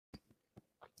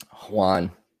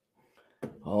Juan.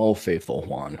 Oh, faithful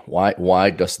Juan. Why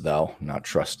dost thou not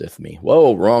trusteth me?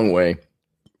 Whoa, wrong way.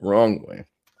 Wrong way.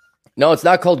 No, it's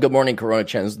not called Good Morning Corona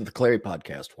Chan. This is the Clarey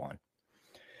Podcast, Juan.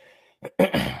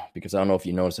 Because I don't know if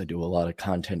you notice, I do a lot of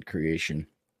content creation.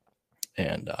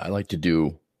 And I like to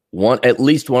do at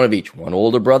least one of each. One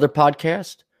older brother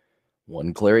podcast,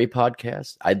 one Clarey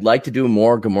podcast. I'd like to do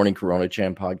more Good Morning Corona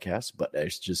Chan podcasts, but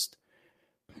it's just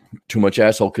too much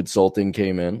asshole consulting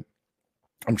came in.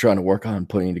 I'm trying to work on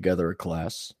putting together a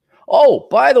class. Oh,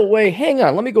 by the way, hang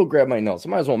on. Let me go grab my notes. I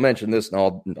might as well mention this, and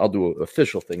I'll do an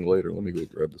official thing later. Let me go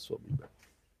grab this one.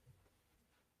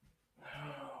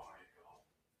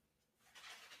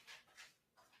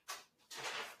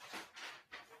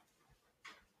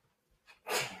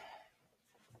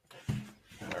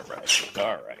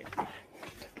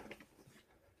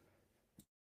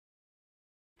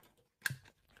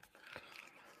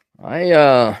 All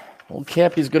right. Old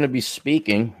Cappy's going to be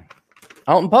speaking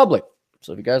out in public.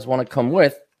 So if you guys want to come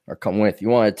with, you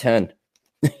want to attend,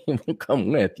 you won't come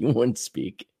with, you wouldn't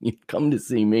speak. You come to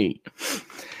see me.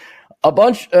 A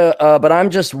bunch, but I'm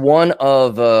just one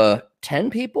of 10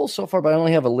 people so far, but I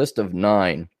only have a list of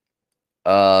 9.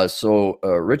 So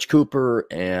Rich Cooper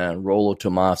and Rollo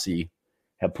Tomasi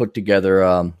have put together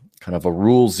kind of a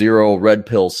Rule Zero Red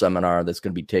Pill seminar that's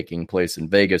going to be taking place in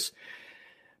Vegas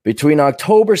between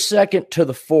October 2nd to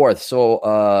the 4th.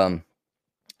 So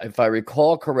if I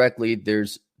recall correctly,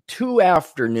 there's 2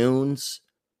 afternoons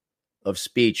of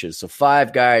speeches. So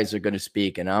 5 guys are going to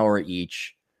speak an hour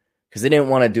each because they didn't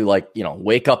want to do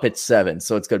wake up at 7.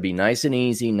 So it's going to be nice and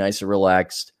easy, nice and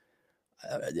relaxed.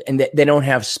 And they don't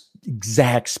have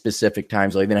exact specific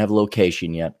times. They even have a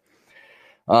location yet.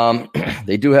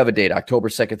 They do have a date, October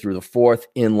 2nd through the 4th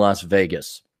in Las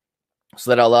Vegas. So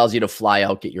that allows you to fly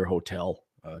out, get your hotel,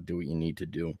 do what you need to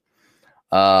do.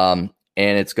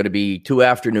 And it's going to be 2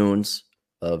 afternoons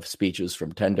of speeches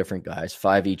from 10 different guys,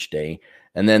 5 each day.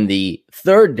 And then the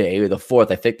 3rd day, or the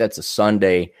 4th, I think that's a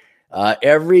Sunday,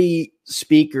 every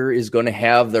speaker is going to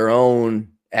have their own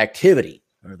activity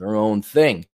or their own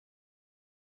thing.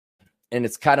 And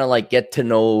it's kind of like get to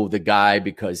know the guy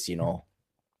because,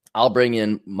 I'll bring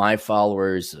in my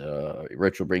followers.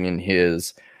 Rich will bring in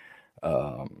his.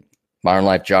 Modern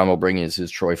Life John will bring in his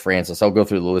Troy Francis. I'll go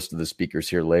through the list of the speakers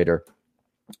here later.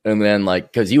 And then,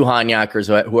 because you Hanyakers,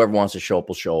 whoever wants to show up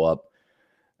will show up.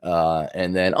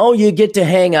 And then, you get to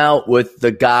hang out with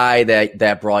the guy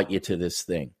that brought you to this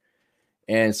thing.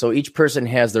 And so each person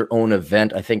has their own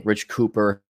event. I think Rich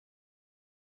Cooper,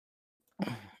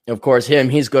 of course,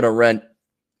 he's going to rent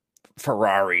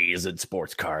Ferraris and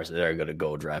sports cars. They're going to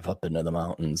go drive up into the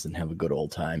mountains and have a good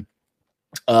old time.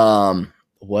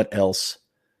 What else?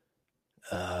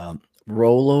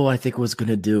 Rollo, I think, was going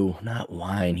to do, not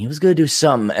wine. He was going to do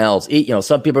something else.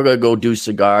 Some people are going to go do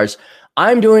cigars.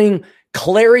 I'm doing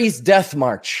Clarey's Death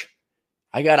March.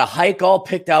 I got a hike all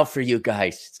picked out for you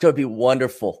guys. It's going to be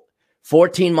wonderful.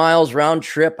 14 miles round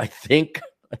trip, I think.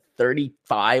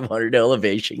 3,500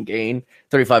 elevation gain.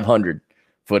 3,500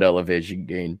 foot elevation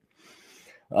gain.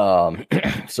 So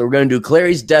we're going to do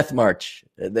Clarey's Death March.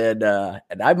 And then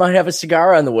and I might have a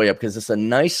cigar on the way up because it's a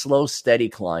nice, slow, steady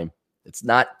climb. It's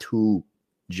not too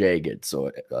jagged.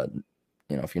 So,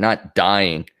 if you're not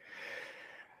dying.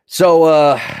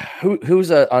 So who's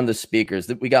on the speakers?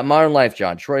 We got Modern Life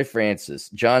John, Troy Francis,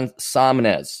 John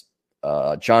Samenez,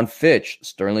 John Fitch,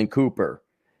 Sterling Cooper,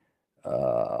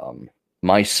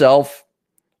 myself,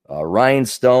 Ryan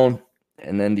Stone,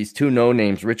 and then these 2 no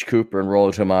names, Rich Cooper and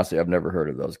Rollo Tomasi. I've never heard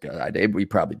of those guys.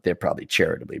 They're probably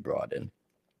charitably brought in.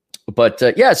 But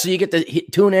so you get to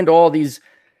tune into all these.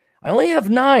 I only have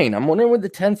 9. I'm wondering what the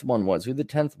 10th one was, who the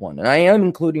 10th one. And I am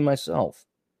including myself.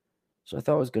 So I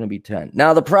thought it was going to be 10.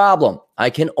 Now, the problem,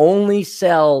 I can only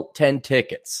sell 10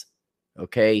 tickets.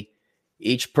 Okay?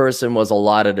 Each person was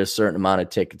allotted a certain amount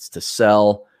of tickets to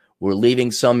sell. We're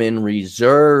leaving some in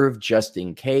reserve just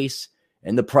in case.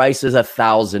 And the price is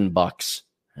 $1,000.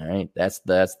 All right? That's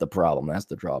the problem. That's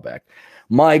the drawback.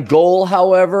 My goal,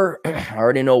 however, I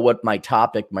already know what my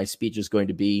speech is going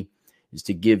to be, is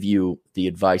to give you the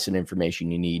advice and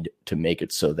information you need to make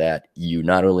it so that you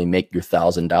not only make your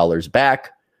 $1,000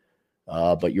 back,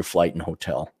 but your flight and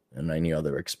hotel and any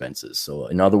other expenses. So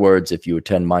in other words, if you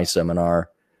attend my seminar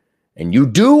and you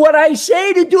do what I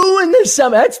say to do in this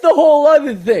seminar, that's the whole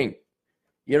other thing.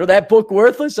 That book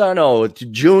Worthless? I know.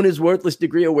 June is Worthless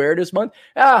Degree Awareness Month.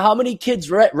 How many kids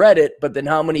read it, but then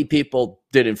how many people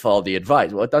didn't follow the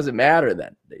advice? Well, it doesn't matter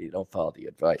then. You don't follow the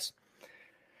advice.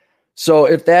 So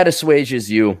if that assuages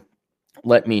you,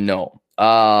 let me know.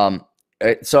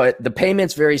 So the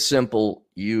payment's very simple.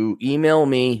 You email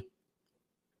me.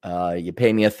 You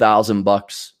pay me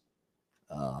 $1,000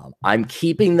 I'm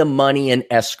keeping the money in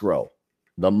escrow.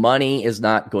 The money is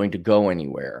not going to go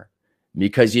anywhere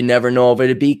because you never know if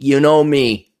it'll be,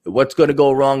 me. What's going to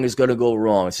go wrong is going to go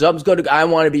wrong. Something's going to, I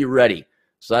want to be ready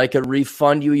so I can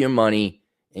refund you your money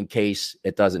in case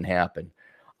it doesn't happen.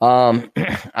 I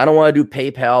don't want to do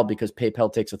PayPal because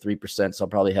PayPal takes a 3%. So I'll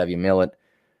probably have you mail it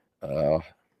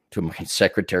to my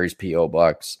secretary's P.O.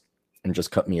 box and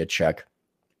just cut me a check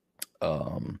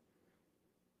to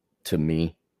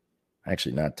me.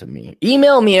 Actually, not to me.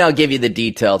 Email me. I'll give you the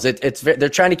details. They're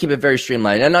trying to keep it very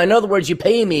streamlined. And in other words, you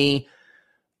pay me,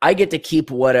 I get to keep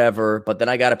whatever, but then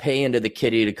I got to pay into the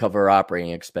kitty to cover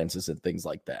operating expenses and things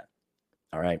like that.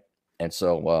 All right. And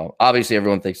so obviously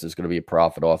everyone thinks there's going to be a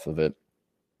profit off of it.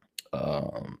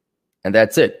 And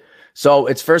that's it. So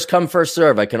it's first come, first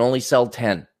serve. I can only sell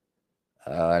 10.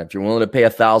 If you're willing to pay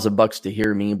 $1,000 to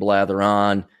hear me blather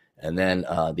on, and then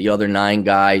the other 9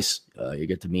 guys, you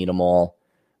get to meet them all.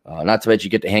 Not to mention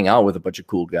you get to hang out with a bunch of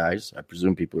cool guys. I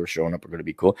presume people who are showing up are going to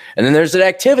be cool. And then there's an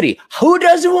activity. Who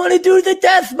doesn't want to do the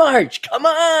death march? Come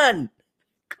on.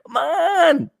 Come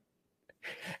on.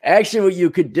 Actually, what you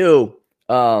could do,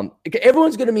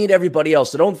 everyone's going to meet everybody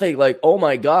else. So don't think like, oh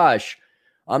my gosh,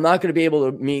 I'm not going to be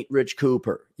able to meet Rich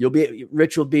Cooper.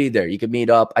 Rich will be there. You can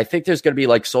meet up. I think there's going to be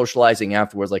like socializing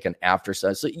afterwards, like an after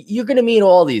session. So you're going to meet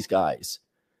all these guys.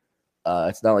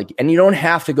 It's not like, and you don't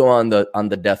have to go on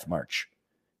the death march.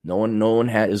 No one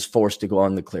is forced to go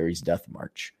on the Clarey's death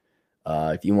march.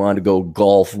 If you want to go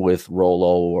golf with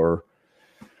Rolo or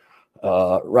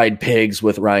ride pigs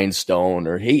with Ryan Stone,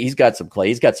 or he's got some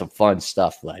fun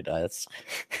stuff like that.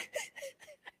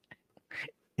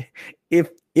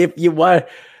 If you want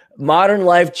modern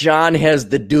life, John has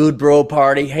the dude bro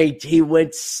party. Hey, he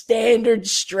went standard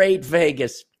straight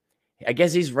Vegas. I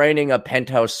guess he's renting a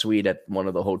penthouse suite at one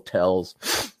of the hotels,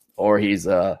 or he's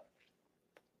got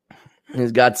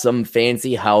some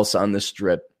fancy house on the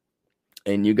strip,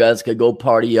 and you guys could go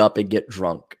party up and get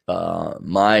drunk.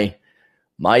 My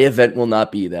event will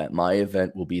not be that. My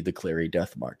event will be the Clarey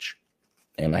Death March,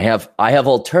 and I have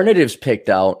alternatives picked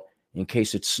out in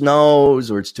case it snows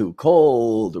or it's too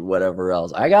cold or whatever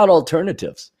else. I got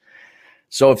alternatives.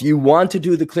 So if you want to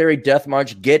do the Clarey Death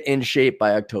March, get in shape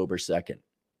by October 2nd.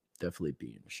 Definitely be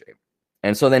in shape.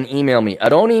 And so then email me.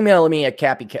 Don't email me at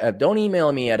don't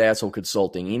email me at Asshole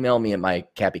Consulting. Email me at my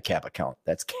Cappy Cap account.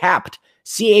 That's capped,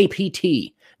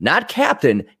 C-A-P-T, not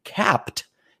captain, capped,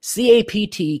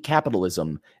 C-A-P-T,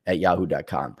 capitalism at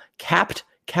yahoo.com. Capped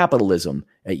capitalism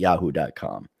at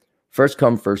yahoo.com. First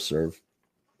come, first serve.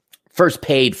 First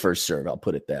paid, first serve. I'll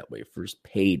put it that way. First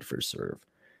paid, first serve.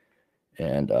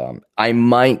 And I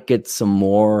might get some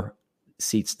more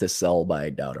seats to sell, but I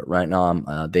doubt it. Right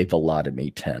now, they've allotted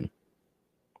me 10.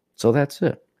 So that's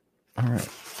it. All right.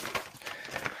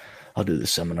 I'll do the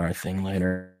seminar thing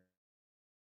later.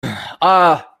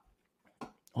 Hope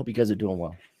you guys are doing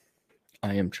well.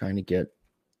 I am trying to get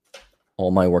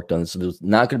all my work done. So there's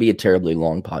not going to be a terribly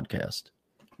long podcast.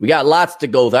 We got lots to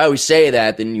go. I always say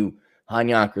that. Then you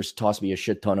Hanyankers toss me a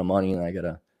shit ton of money and I got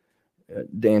to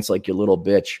dance like your little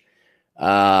bitch.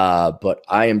 But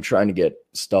I am trying to get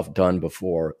stuff done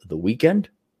before the weekend.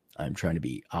 I'm trying to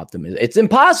be optimistic. It's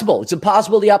impossible. It's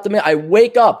impossible to be optimistic. I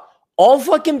wake up, all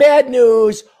fucking bad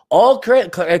news, all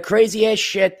crazy ass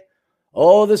shit.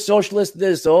 Oh, the socialist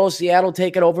this. Oh, Seattle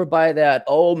taken over by that.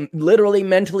 Oh, literally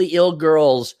mentally ill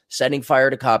girls setting fire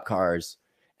to cop cars.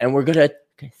 And we're going to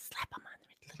slap them on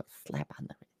the little slap on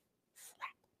the slap.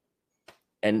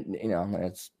 And,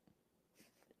 it's,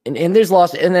 and there's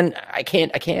loss. And then I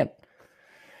can't.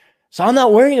 So I'm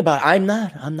not worrying about it. I'm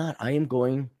not. I am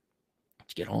going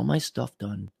to get all my stuff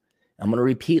done. I'm going to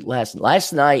repeat last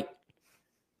night.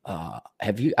 I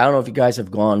don't know if you guys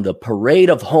have gone the Parade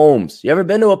of Homes. You ever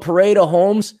been to a Parade of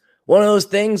Homes? One of those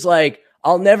things like,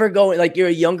 I'll never go, like you're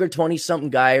a younger 20-something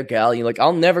guy or gal. You're like,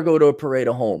 I'll never go to a Parade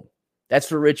of Home. That's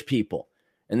for rich people.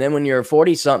 And then when you're a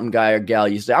 40-something guy or gal,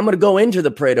 you say, I'm going to go into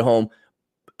the Parade of Home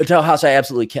to a house I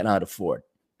absolutely cannot afford.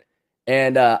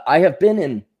 And I have been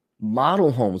in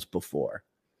model homes before.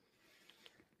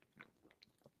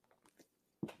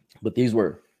 But these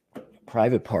were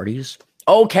private parties.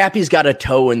 Oh, Cappy's got a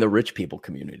toe in the rich people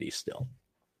community still.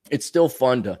 It's still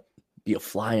fun to be a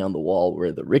fly on the wall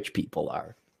where the rich people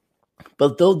are.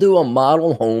 But they'll do a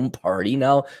model home party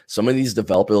now. Some of these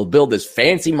developers will build this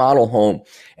fancy model home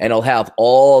and it'll have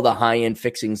all the high-end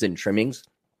fixings and trimmings.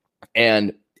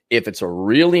 And if it's a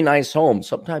really nice home,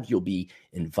 sometimes you'll be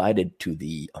invited to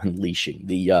the unleashing,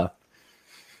 the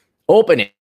opening.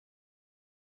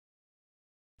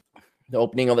 The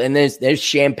opening of, and there's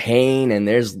champagne and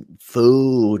there's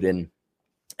food and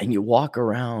and you walk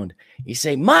around, you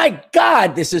say, my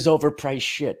God, this is overpriced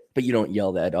shit. But you don't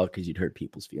yell that out because you'd hurt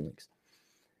people's feelings.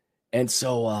 And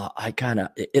so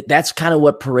that's kind of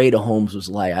what Parade of Homes was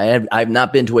like. I've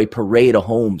not been to a Parade of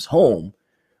Homes home,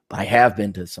 but I have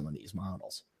been to some of these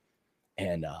models.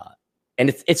 And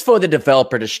it's for the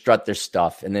developer to strut their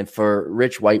stuff. And then for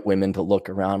rich white women to look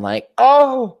around like,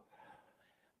 oh,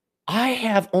 I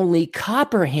have only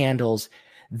copper handles.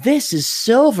 This is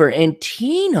silver, and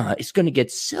Tina is going to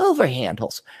get silver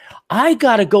handles. I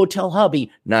got to go tell hubby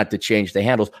not to change the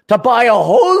handles, to buy a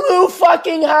whole new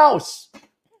fucking house.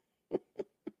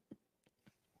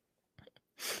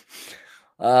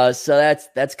 So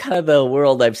that's kind of the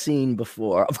world I've seen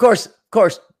before. Of course,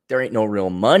 there ain't no real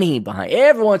money behind.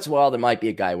 Every once in a while, there might be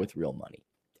a guy with real money.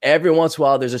 Every once in a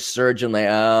while, there's a surgeon like,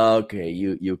 oh, okay,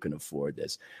 you can afford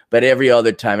this. But every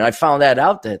other time, and I found that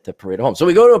out at the Parade of Homes. So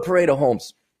we go to a Parade of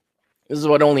Homes. This is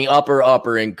what only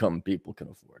upper income people can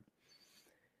afford.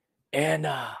 And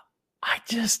I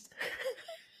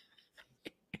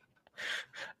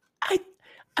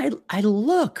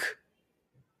look,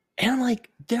 and I'm like,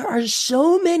 there are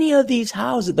so many of these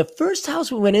houses. The first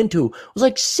house we went into was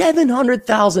like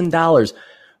 $700,000,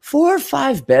 4 or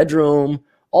 5 bedroom,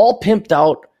 all pimped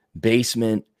out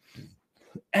basement.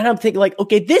 And I'm thinking like,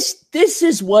 okay, this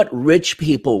is what rich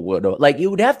people would, like, you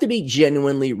would have to be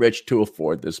genuinely rich to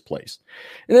afford this place.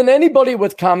 And then anybody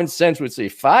with common sense would say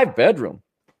 5 bedroom.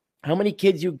 How many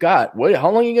kids you got?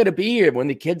 How long are you going to be here when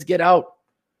the kids get out?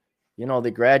 You know,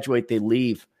 they graduate, they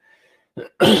leave.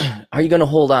 Are you going to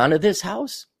hold on to this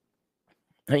house?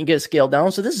 Are you going to scale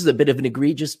down? So this is a bit of an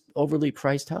egregious, overly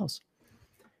priced house.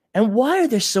 And why are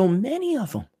there so many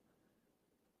of them?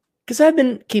 Because I've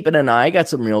been keeping an eye. I got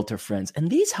some realtor friends, and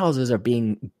these houses are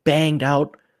being banged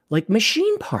out like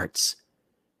machine parts.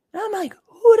 And I'm like,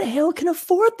 who the hell can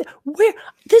afford that? Where?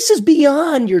 This is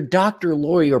beyond your doctor,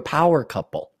 lawyer, power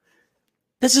couple.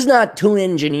 This is not 2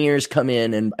 engineers come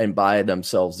in and buy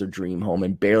themselves their dream home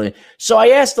and barely. So I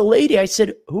asked the lady, I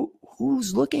said,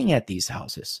 who's looking at these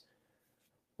houses?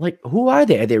 Like, who are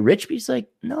they? Are they rich? She's like,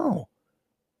 no,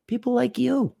 people like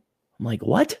you. I'm like,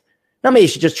 what? Now, maybe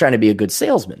she's just trying to be a good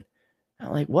salesman.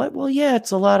 I'm like, what? Well, yeah,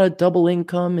 it's a lot of double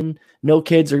income and no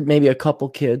kids, or maybe a couple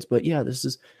kids. But yeah, this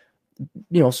is,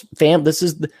 this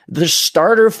is the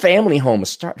starter family home.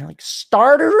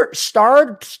 Starter.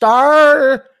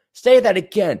 Say that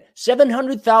again.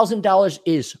 $700,000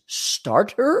 is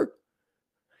starter.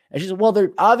 And she said, well,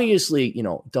 they're obviously,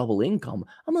 double income.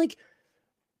 I'm like,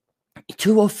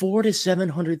 to afford a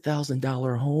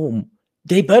 $700,000 home,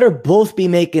 they better both be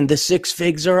making the 6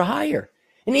 figures or higher.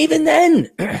 And even then,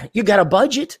 you got a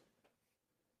budget.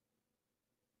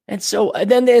 And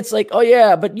then it's like, oh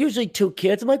yeah, but usually 2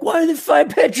 kids. I'm like, why are there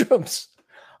 5 bedrooms?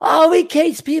 Oh, in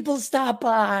case people stop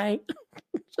by.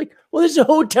 It's like, well, there's a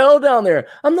hotel down there.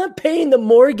 I'm not paying the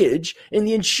mortgage and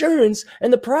the insurance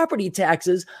and the property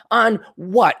taxes on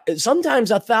what?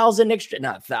 Sometimes 1,000 extra,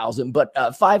 not 1,000, but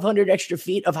 500 extra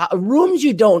feet of rooms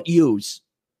you don't use.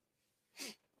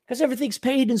 Because everything's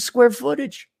paid in square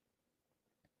footage.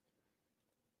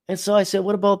 And so I said,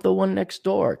 what about the one next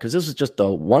door? Because this is just a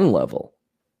 1 level.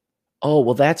 Oh,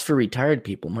 well, that's for retired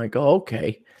people. I'm like, oh,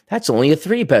 okay. That's only a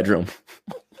 3 bedroom.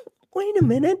 Wait a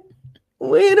minute.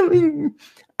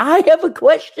 I have a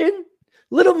question.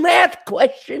 Little math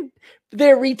question.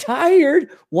 They're retired.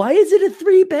 Why is it a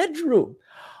 3 bedroom?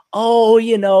 Oh,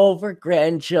 for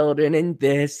grandchildren and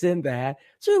this and that.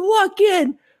 So I walk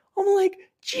in. I'm like,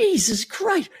 Jesus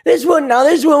Christ. This one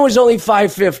was only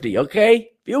 $550, okay?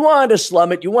 If you wanted to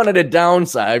slum it, you wanted to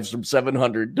downsize from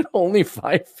 $700 to only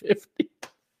 $550.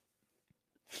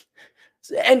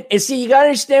 And see, you got to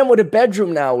understand what a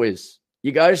bedroom now is.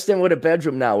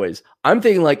 I'm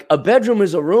thinking like a bedroom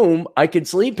is a room I could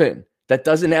sleep in that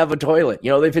doesn't have a toilet.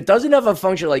 If it doesn't have a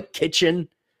function like kitchen,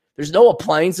 there's no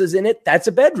appliances in it, that's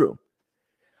a bedroom.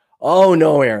 Oh,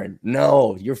 no, Aaron.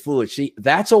 No, you're foolish. See,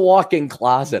 that's a walk-in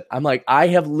closet. I'm like, I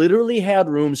have literally had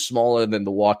rooms smaller than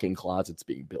the walk-in closets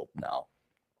being built now.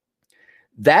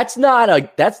 That's not a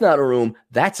room.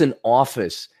 That's an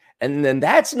office. And then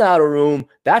that's not a room.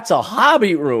 That's a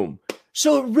hobby room.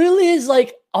 So it really is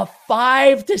like a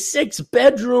 5 to 6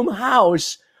 bedroom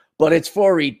house, but it's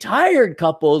for retired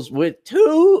couples with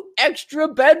 2 extra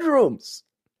bedrooms.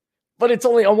 But it's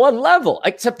only on 1 level,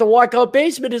 except the walkout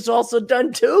basement is also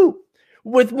done too,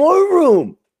 with more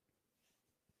room.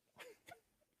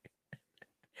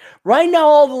 Right now,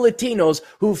 all the Latinos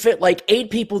who fit like 8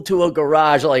 people to a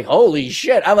garage are like, holy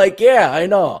shit. I'm like, yeah, I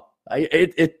know.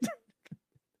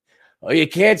 Oh, you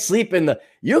can't sleep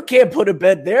you can't put a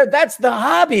bed there. That's the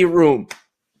hobby room.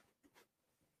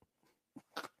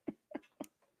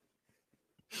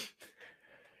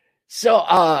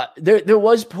 So there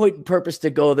was purpose to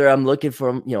go there. I'm looking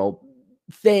for,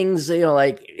 things,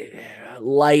 like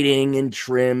lighting and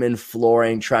trim and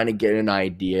flooring, trying to get an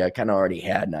idea. I kind of already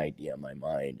had an idea in my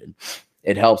mind, and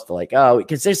it helps to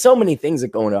because there's so many things that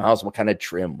go into a house. What kind of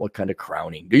trim? What kind of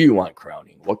crowning? Do you want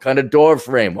crowning? What kind of door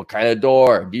frame? What kind of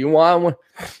door? Do you want one?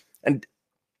 And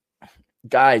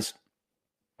guys,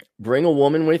 bring a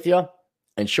woman with you,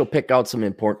 and she'll pick out some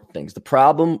important things. The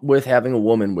problem with having a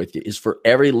woman with you is for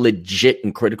every legit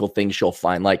and critical thing she'll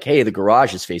find, like, hey, the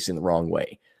garage is facing the wrong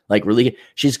way. Like, really,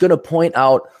 she's going to point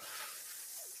out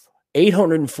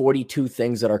 842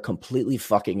 things that are completely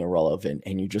fucking irrelevant,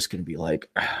 and you're just going to be like,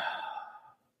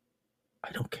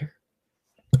 I don't care.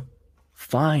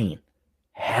 Fine.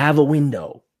 Have a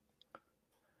window.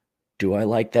 Do I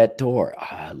like that door?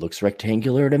 It looks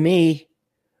rectangular to me.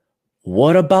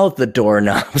 What about the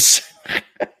doorknobs?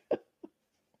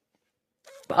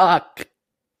 Fuck.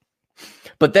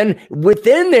 But then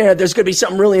within there's going to be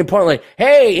something really important. Like,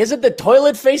 hey, isn't the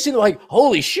toilet facing? Like,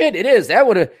 holy shit, it is. That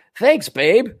would have, thanks,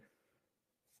 babe.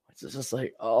 It's just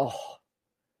like, oh.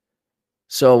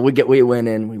 So we went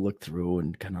in, we looked through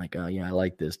and kind of like, oh yeah, I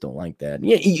like this, don't like that.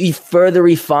 Yeah, you further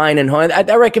refine and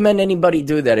I recommend anybody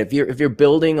do that. If you're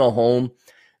building a home,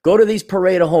 go to these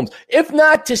parade of homes. If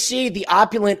not to see the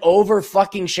opulent, over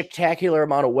fucking spectacular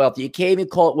amount of wealth. You can't even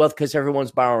call it wealth because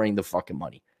everyone's borrowing the fucking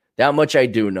money. That much I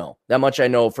do know. That much I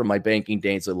know from my banking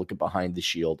days of looking behind the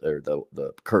shield or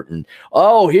the curtain.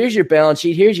 Oh, here's your balance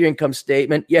sheet. Here's your income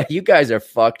statement. Yeah, you guys are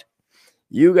fucked.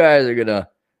 You guys are going to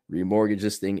remortgage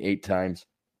this thing 8 times.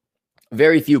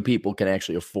 Very few people can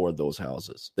actually afford those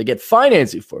houses. They get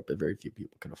financing for it, but very few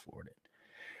people can afford it.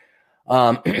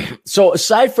 So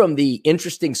aside from the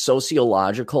interesting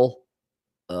sociological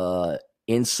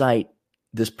insight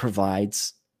this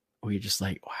provides, where you're just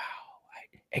like, wow.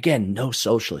 Again, no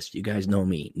socialist. You guys know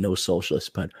me, no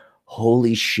socialist, but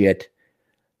holy shit,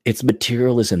 it's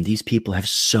materialism. These people have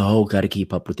so got to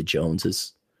keep up with the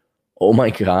Joneses. Oh my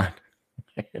God.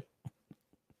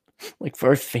 Like,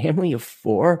 for a family of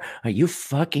 4, are you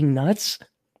fucking nuts?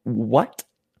 What?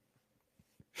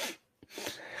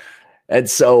 And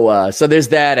so there's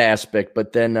that aspect,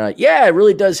 but then, it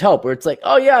really does help where it's like,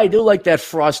 oh yeah, I do like that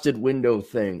frosted window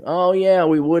thing. Oh yeah,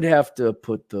 we would have to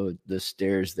put the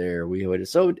stairs there. We would,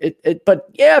 but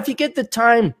yeah, if you get the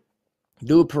time,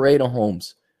 do a parade of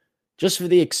homes just for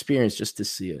the experience, just to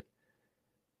see it.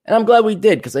 And I'm glad we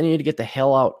did, because I needed to get the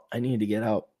hell out. I needed to get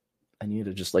out. I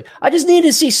needed to I just needed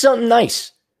to see something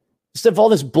nice instead of all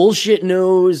this bullshit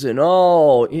news and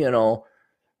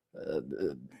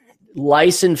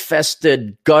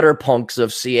lice-infested gutter punks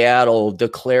of Seattle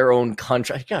declare own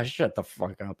country. Gosh, shut the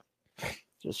fuck up.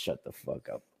 Just shut the fuck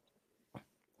up.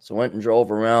 So went and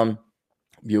drove around.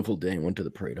 Beautiful day. Went to the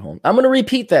parade home. I'm going to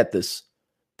repeat that this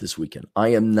weekend.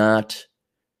 I'm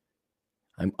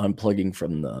unplugging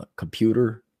from the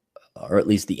computer, or at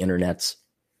least the internets.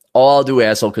 Oh, I'll do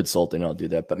asshole consulting. I'll do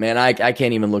that. But man, I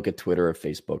can't even look at Twitter or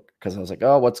Facebook because I was like,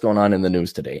 oh, what's going on in the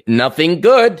news today? Nothing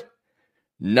good.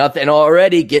 Nothing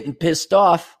already, getting pissed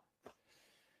off.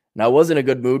 Now, I was in a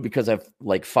good mood because I've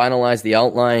finalized the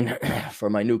outline for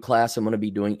my new class I'm going to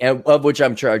be doing, of which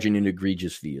I'm charging an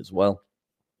egregious fee as well.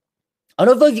 I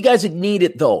don't know if you guys would need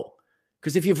it though,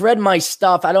 because if you've read my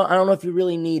stuff, I don't know if you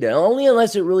really need it. Only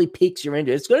unless it really piques your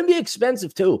interest. It's going to be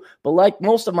expensive too, but like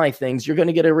most of my things, you're going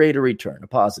to get a rate of return, a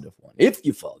positive one, if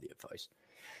you follow the advice.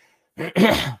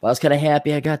 Well, I was kind of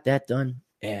happy I got that done,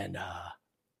 and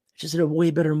just in a way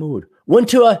better mood. Went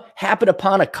to happened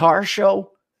upon a car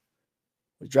show.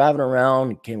 Was driving around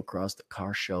and came across the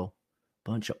car show.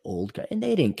 Bunch of old guys, and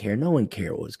they didn't care. No one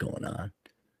cared what was going on.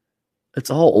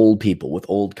 It's all old people with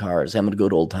old cars having a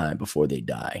good old time before they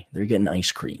die. They're getting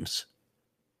ice creams.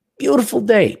 Beautiful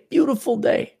day. Beautiful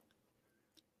day.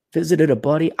 Visited a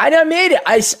buddy. I made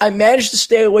it. I managed to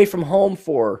stay away from home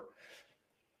for,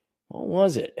 what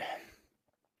was it?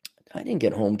 I didn't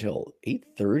get home till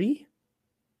 8:30.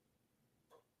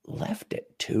 Left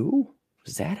at 2.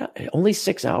 Was that only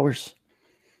 6 hours?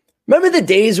 Remember the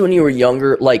days when you were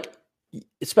younger,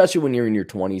 especially when you're in your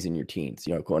 20s and your teens,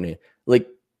 going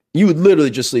you would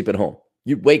literally just sleep at home.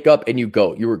 You'd wake up and you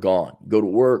go. You were gone. You go to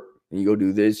work and you go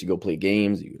do this. You go play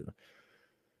games. You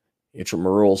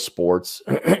intramural sports,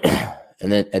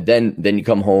 and then you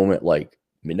come home at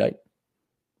midnight.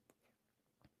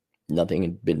 Nothing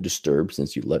had been disturbed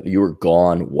since you left. You were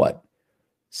gone. What?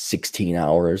 16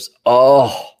 hours.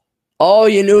 Oh,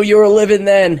 you knew you were living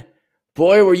then.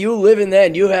 Boy, were you living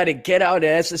then. You had to get out, and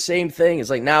that's the same thing. It's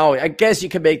like, now, I guess you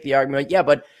could make the argument, yeah,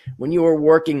 but when you were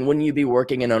working, wouldn't you be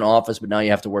working in an office, but now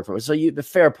you have to work for it? So the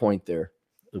fair point there,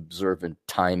 observant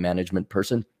time management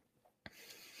person.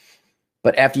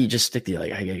 But after you just stick to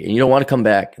like, you don't want to come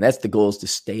back. And that's the goal, is to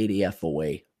stay the F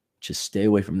away. Just stay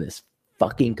away from this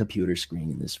fucking computer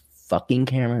screen and this fucking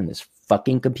camera and this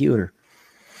fucking computer.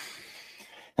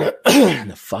 And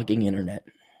the fucking internet.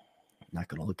 I'm not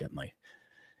going to look at my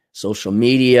social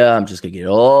media. I'm just going to get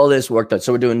all this work done.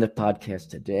 So we're doing the podcast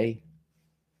today.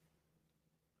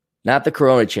 Not the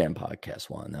Corona Chan podcast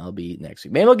one. That'll be next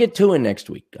week. Maybe I'll get 2 in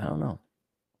next week. I don't know.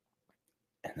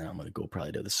 And then I'm going to go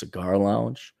probably to the cigar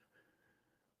lounge.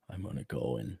 I'm going to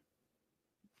go and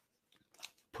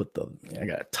I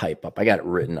got to type up. I got it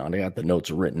written out. I got the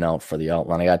notes written out for the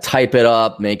outline. I got to type it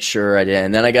up, make sure I did.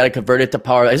 And then I got to convert it to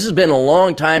power. This has been a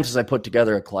long time since I put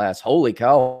together a class. Holy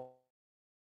cow.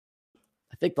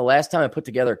 I think the last time I put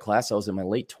together a class, I was in my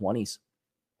late 20s.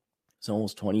 It's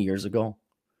almost 20 years ago.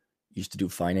 I used to do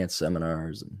finance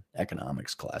seminars and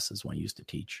economics classes when I used to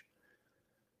teach.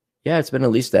 Yeah, it's been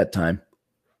at least that time.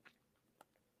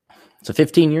 So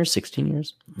 15 years, 16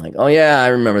 years. I'm like, oh yeah, I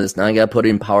remember this. Now I got to put it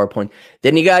in PowerPoint.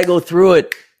 Then you got to go through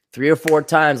it 3 or 4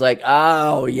 times. Like,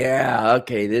 oh yeah,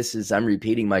 okay, I'm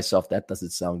repeating myself. That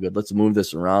doesn't sound good. Let's move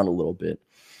this around a little bit.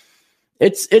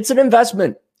 It's an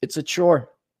investment. It's a chore.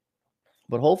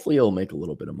 But hopefully you'll make a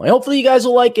little bit of money. Hopefully you guys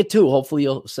will like it too. Hopefully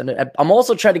you'll send it. I'm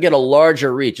also trying to get a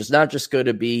larger reach. It's not just going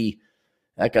to be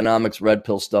economics, red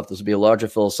pill stuff. This will be a larger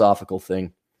philosophical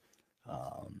thing.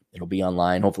 It'll be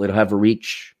online. Hopefully it'll have a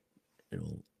reach.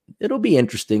 It'll be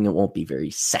interesting. It won't be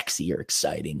very sexy or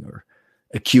exciting or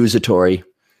accusatory.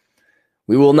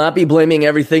 We will not be blaming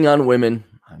everything on women.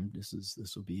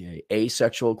 This will be a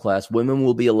asexual class. Women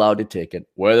will be allowed to take it.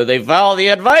 Whether they follow the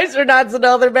advice or not is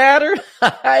another matter.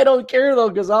 I don't care though,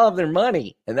 because I'll have their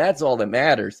money, and that's all that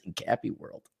matters in Cappy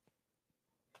world.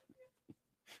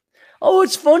 Oh,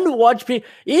 it's fun to watch people.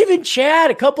 Even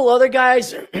Chad, a couple other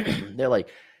guys, they're like,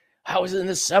 I was in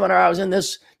this seminar, I was in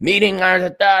this meeting,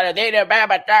 and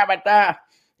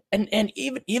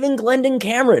even Glendon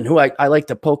Cameron, who I like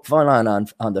to poke fun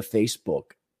on the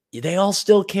Facebook, they all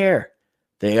still care.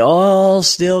 They all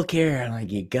still care.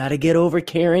 Like, you got to get over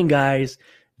caring, guys.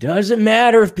 Doesn't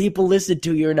matter if people listen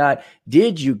to you or not.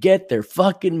 Did you get their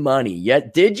fucking money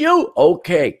yet? Did you?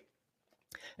 Okay.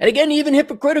 And again, even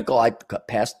hypocritical. I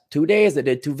past 2 days, I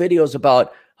did 2 videos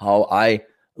about how I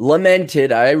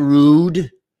lamented, I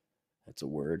rude. That's a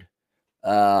word.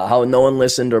 How no one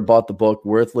listened or bought the book,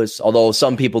 worthless. Although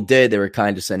some people did, they were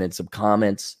kind to send in some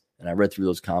comments. And I read through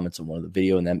those comments in one of the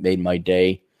video, and that made my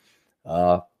day.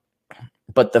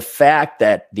 But the fact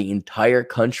that the entire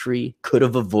country could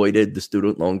have avoided the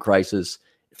student loan crisis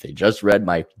if they just read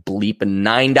my bleeping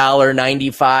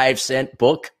 $9.95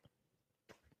 book,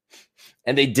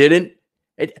 and they didn't,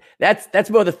 that's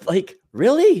more the, like,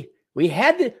 really? We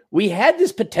had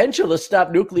this potential to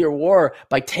stop nuclear war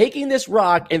by taking this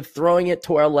rock and throwing it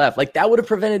to our left. Like, that would have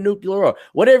prevented nuclear war.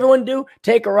 What did everyone do?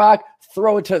 Take a rock,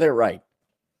 throw it to their right.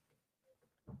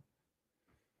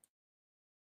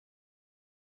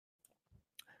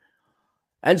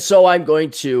 And so I'm going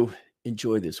to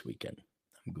enjoy this weekend.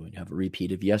 I'm going to have a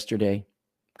repeat of yesterday. I'm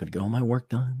going to get all my work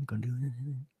done. I'm going to do it.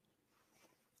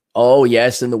 Oh,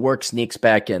 yes, and the work sneaks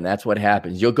back in. That's what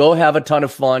happens. You'll go have a ton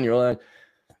of fun. You're like,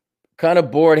 kind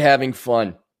of bored having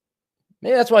fun.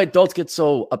 Maybe that's why adults get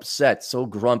so upset, so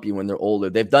grumpy when they're older.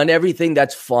 They've done everything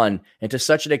that's fun, and to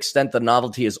such an extent the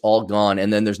novelty is all gone,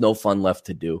 and then there's no fun left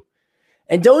to do.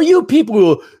 And don't you people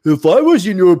go, if I was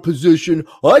in your position,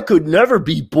 I could never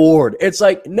be bored. It's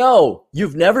like, no,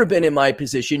 you've never been in my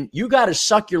position. You got to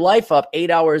suck your life up 8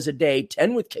 hours a day,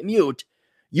 10 with commute.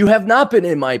 You have not been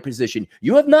in my position.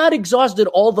 You have not exhausted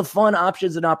all the fun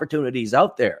options and opportunities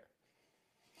out there.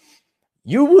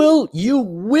 You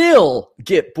will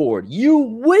get bored. You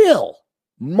will.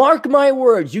 Mark my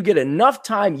words. You get enough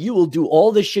time, you will do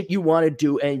all the shit you want to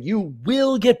do, and you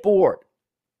will get bored.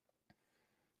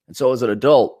 And so as an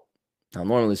adult, now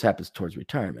normally this happens towards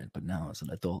retirement, but now as an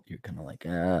adult, you're kind of like,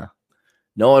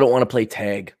 no, I don't want to play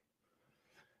tag.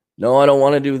 No, I don't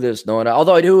want to do this. No,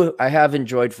 although I have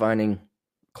enjoyed finding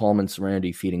calm and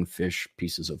serenity feeding fish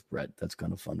pieces of bread. That's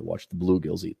kind of fun to watch the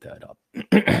bluegills eat that up.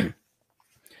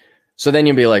 So then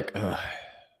you'll be like, all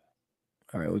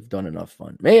right, we've done enough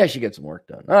fun. Maybe I should get some work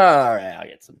done. All right, I'll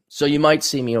get some. So you might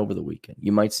see me over the weekend.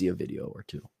 You might see a video or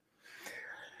two.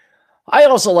 I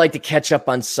also like to catch up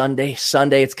on Sunday.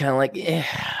 Sunday, it's kind of like,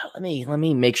 let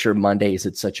me make sure Monday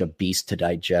isn't such a beast to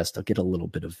digest. I'll get a little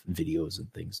bit of videos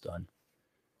and things done.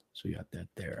 So you got that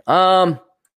there. Let's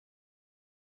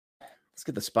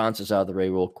get the sponsors out of the way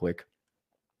real quick.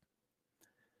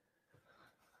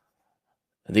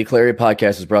 The Clarey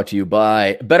Podcast is brought to you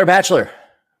by Better Bachelor.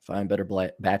 Find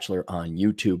Better Bachelor on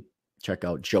YouTube. Check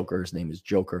out Joker. His name is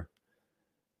Joker.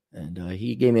 And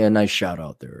he gave me a nice shout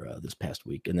out there this past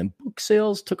week. And then book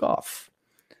sales took off.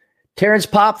 Terrence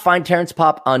Pop, find Terrence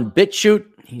Pop on BitChute.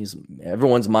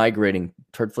 Everyone's migrating.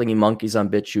 Turd Flinging Monkeys on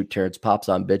BitChute. Terrence Pop's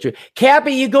on BitChute.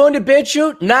 Cappy, you going to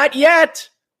BitChute? Not yet.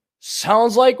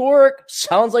 Sounds like work.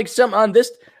 Sounds like something on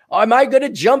this. Am I going to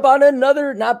jump on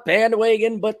another, not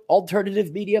bandwagon, but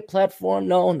alternative media platform?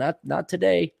 No, not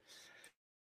today.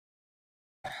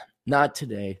 Not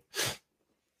today.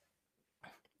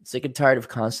 Sick and tired of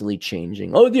constantly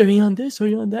changing. Oh, are you on this? Are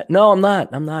you on that? No, I'm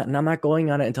not. And I'm not going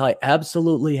on it until I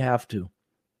absolutely have to.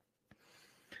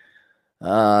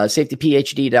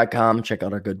 SafetyPhD.com. Check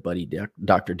out our good buddy,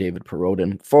 Dr. David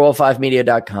Perodin.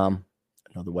 405media.com.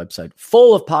 Another website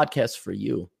full of podcasts for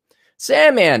you.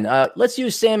 Sandman. Let's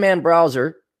use Sandman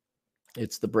browser.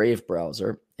 It's the Brave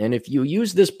browser. And if you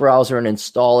use this browser and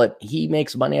install it, he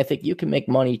makes money. I think you can make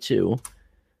money too.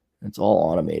 It's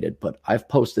all automated, but I've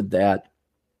posted that.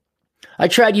 I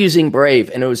tried using Brave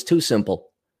and it was too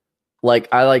simple.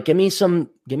 Give me some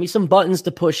buttons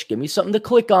to push, give me something to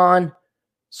click on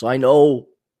so I know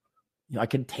I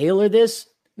can tailor this.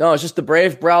 No, it's just the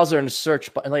Brave browser and a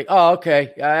search button. Oh,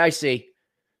 okay. I see.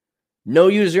 No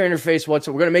user interface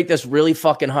whatsoever. We're going to make this really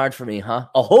fucking hard for me, huh?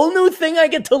 A whole new thing I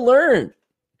get to learn.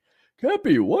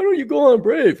 Cappy, why don't you go on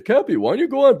Brave? Cappy, why don't you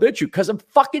go on BitChute? Because I'm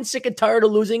fucking sick and tired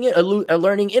of learning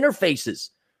interfaces.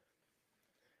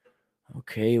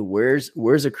 Okay, where's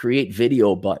a create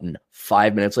video button?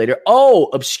 5 minutes later,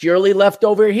 obscurely left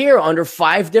over here under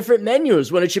 5 different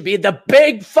menus when it should be the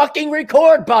big fucking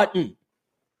record button.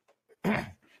 It's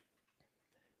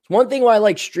one thing why I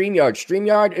like StreamYard.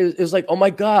 StreamYard is like, oh my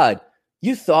God,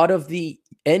 you thought of the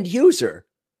end user.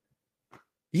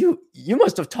 You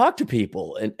must have talked to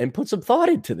people and put some thought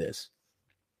into this.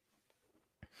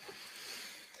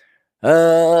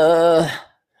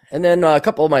 And then a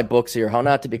couple of my books here. How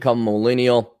Not to Become a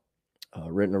Millennial,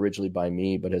 written originally by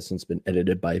me, but has since been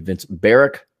edited by Vince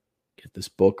Barrick. Get this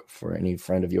book for any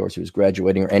friend of yours who's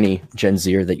graduating or any Gen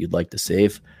Zer that you'd like to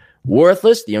save.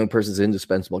 Worthless, the young person's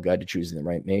indispensable guide to choosing the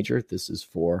right major. This is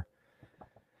for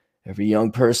every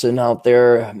young person out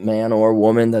there, man or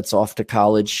woman, that's off to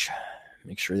college.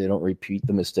 Make sure they don't repeat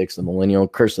the mistakes of the millennial.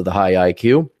 Curse of the High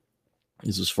IQ.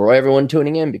 This is for everyone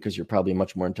tuning in because you're probably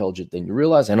much more intelligent than you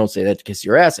realize. I don't say that to kiss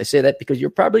your ass. I say that because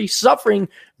you're probably suffering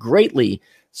greatly,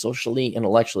 socially,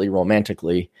 intellectually,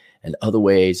 romantically, and other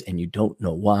ways, and you don't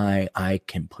know why. I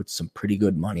can put some pretty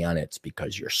good money on it. It's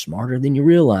because you're smarter than you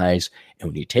realize. And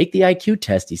when you take the IQ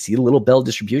test, you see the little bell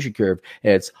distribution curve,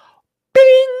 and it's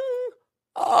bing!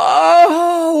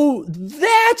 Oh,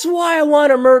 that's why I want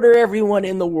to murder everyone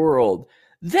in the world.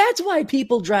 That's why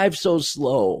people drive so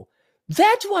slow.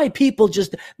 That's why people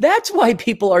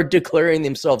are declaring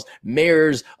themselves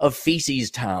mayors of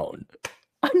Feces Town.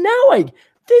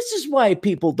 This is why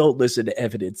people don't listen to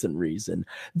evidence and reason.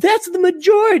 That's the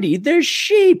majority. They're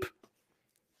sheep.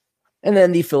 And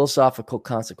then the philosophical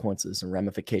consequences and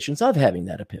ramifications of having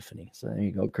that epiphany. So there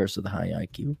you go, Curse of the High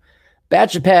IQ.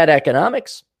 Bachelor Pad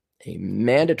Economics, a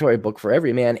mandatory book for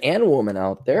every man and woman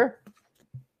out there.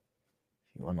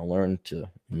 You want to learn to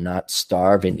not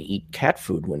starve and eat cat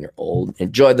food when you're old.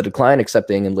 Enjoy the decline,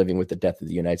 accepting and living with the death of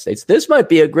the United States. This might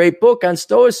be a great book on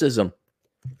stoicism.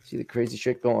 See the crazy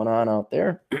shit going on out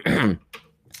there.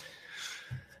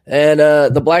 And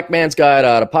The Black Man's Guide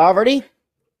Out of Poverty.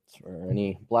 For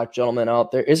any black gentlemen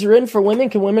out there. Is it written for women?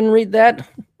 Can women read that?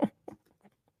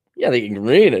 Yeah, they can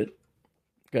read it.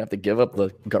 You're going to have to give up the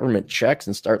government checks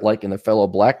and start liking their fellow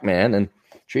black man and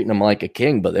treating them like a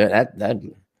king. But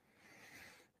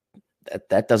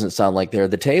that doesn't sound like they're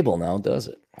at the table now, does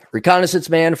it? Reconnaissance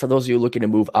Man, for those of you looking to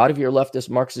move out of your leftist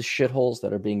Marxist shitholes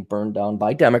that are being burned down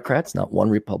by Democrats. Not one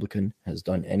Republican has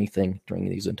done anything during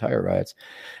these entire riots.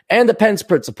 And The Pence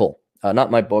Principle,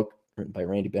 not my book, written by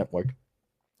Randy Bentwick,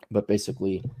 but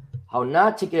basically how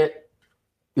not to get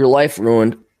your life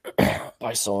ruined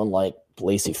by someone like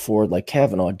Blasey Ford, like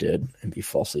Kavanaugh did, and be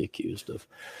falsely accused of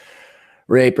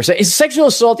rape. Is sexual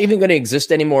assault even going to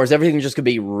exist anymore? Is everything just going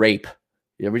to be rape?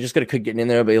 We're just going to get in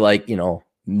there and be like,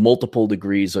 multiple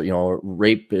degrees, or,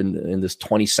 rape in this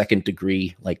 22nd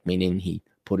degree, like meaning he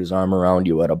put his arm around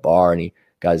you at a bar and he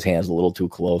got his hands a little too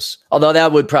close. Although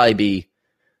that would be,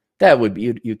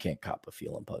 you can't cop a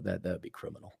feeling, but that would be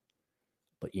criminal.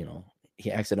 But,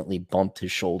 he accidentally bumped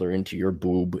his shoulder into your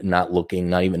boob, not looking,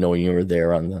 not even knowing you were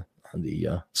there on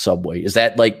the subway. Is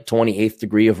that like 28th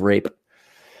degree of rape?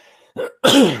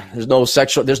 There's no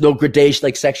gradation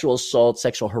like sexual assault,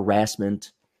 sexual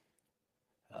harassment,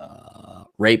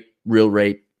 rape, real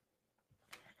rape.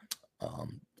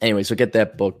 Anyway, so get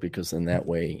that book because then that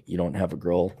way you don't have a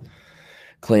girl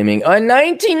claiming, in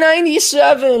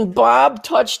 1997, Bob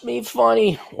touched me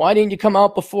funny. Why didn't you come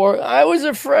out before? I was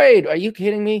afraid. Are you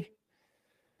kidding me?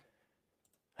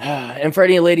 And for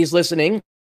any ladies listening,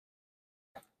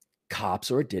 cops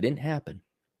or it didn't happen.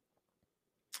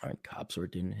 All right, cops or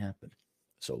it didn't happen.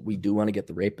 So we do want to get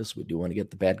the rapists. We do want to get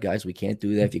the bad guys. We can't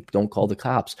do that if you don't call the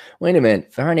cops. Wait a minute.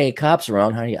 If there aren't any cops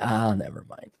around, how do you? Never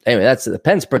mind. Anyway, that's the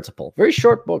Penn's Principle. Very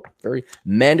short book. Very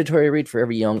mandatory read for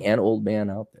every young and old man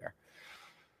out there.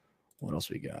 What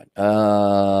else we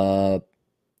got?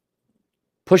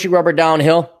 Pushing Rubber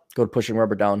Downhill. Go to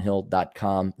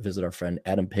pushingrubberdownhill.com. Visit our friend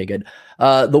Adam Piggott.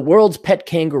 The world's pet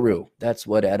kangaroo. That's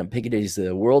what Adam Piggott is.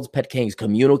 The world's pet kangaroo. He's a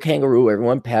communal kangaroo.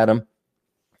 Everyone pat him.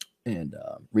 And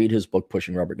read his book,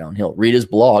 Pushing Rubber Downhill. Read his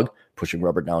blog,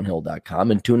 pushingrubberdownhill.com.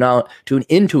 And tune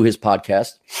into his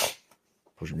podcast,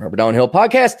 Pushing Rubber Downhill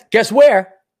Podcast. Guess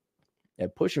where?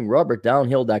 At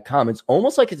pushingrubberdownhill.com. It's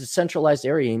almost like it's a centralized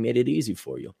area. He made it easy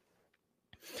for you.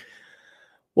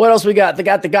 What else we got? They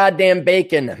got the goddamn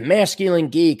bacon, Masculine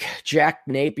Geek, Jack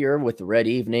Napier with the Red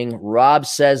Evening,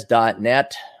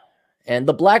 robsays.net, and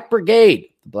the Black Brigade.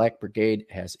 The Black Brigade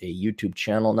has a YouTube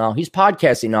channel now. He's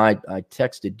podcasting now. I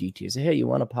texted DT. I said, hey, you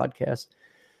want a podcast?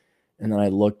 And then I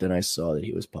looked and I saw that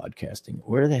he was podcasting.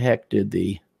 Where the heck did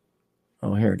the...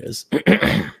 Oh, here it is.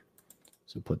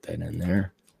 So put that in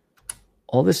there.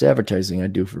 All this advertising I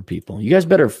do for people. You guys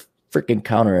better freaking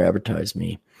counter-advertise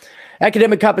me.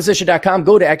 AcademicComposition.com.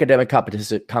 Go to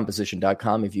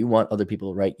AcademicComposition.com if you want other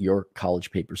people to write your college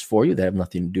papers for you that have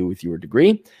nothing to do with your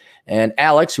degree. And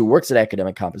Alex, who works at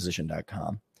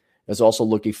AcademicComposition.com, is also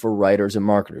looking for writers and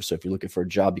marketers. So if you're looking for a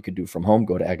job you could do from home,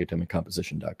 go to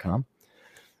AcademicComposition.com.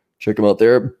 Check them out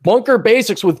there. Bunker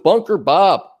Basics with Bunker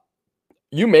Bob.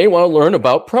 You may want to learn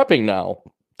about prepping now.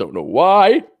 Don't know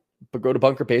why, but go to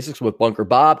Bunker Basics with Bunker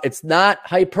Bob. It's not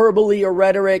hyperbole or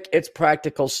rhetoric. It's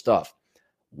practical stuff.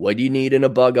 What do you need in a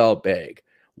bug out bag?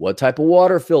 What type of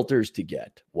water filters to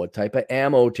get? What type of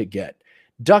ammo to get?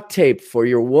 Duct tape for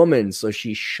your woman so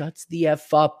she shuts the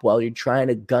F up while you're trying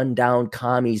to gun down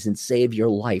commies and save your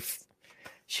life.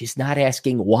 She's not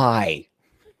asking why.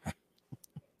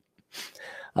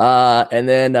 And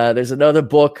then there's another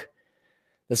book,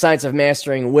 The Science of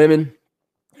Mastering Women.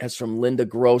 That's from Linda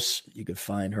Gross. You can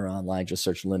find her online. Just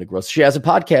search Linda Gross. She has a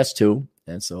podcast too.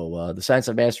 And so The Science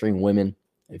of Mastering Women,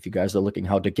 if you guys are looking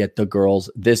how to get the girls,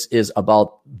 this is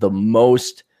about the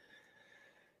most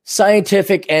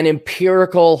scientific and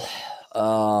empirical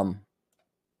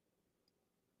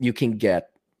you can get.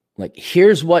 Like,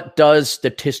 here's what does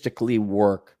statistically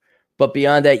work. But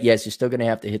beyond that, yes, you're still going to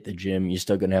have to hit the gym. You're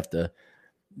still going to have to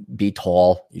be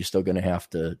tall. You're still going to have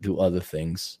to do other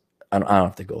things. I don't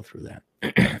have to go through that.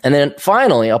 And then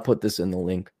finally, I'll put this in the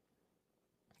link.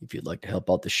 If you'd like to help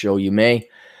out the show, you may.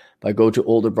 By go to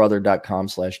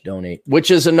olderbrother.com/donate, which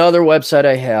is another website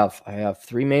I have. I have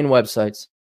three main websites.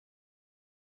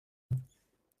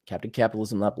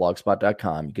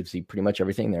 CaptainCapitalism.blogspot.com. You can see pretty much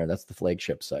everything there. That's the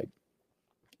flagship site.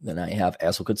 Then I have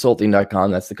assholeconsulting.com.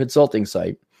 That's the consulting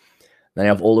site. Then I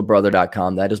have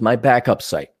olderbrother.com. That is my backup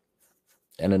site.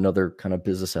 And another kind of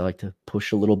business I like to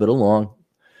push a little bit along.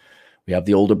 We have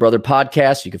the Older Brother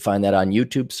podcast. You can find that on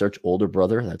YouTube. Search Older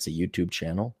Brother. That's a YouTube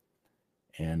channel.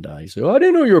 And you say, oh, I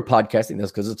didn't know you were podcasting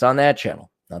this, because it's on that channel,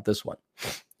 not this one.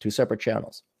 Two separate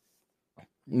channels.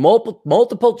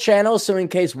 Multiple channels, so in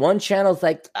case one channel's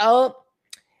like, oh,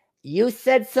 you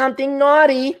said something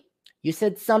naughty. You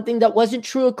said something that wasn't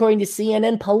true according to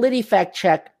CNN PolitiFact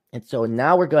check. And so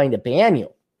now we're going to ban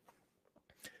you.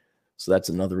 So that's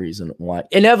another reason why.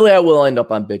 Inevitably, I will end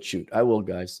up on BitChute. I will,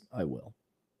 guys. I will.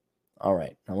 All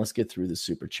right. Now let's get through the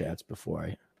super chats before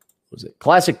I... Was it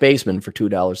Classic Baseman for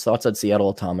 $2? Thoughts on Seattle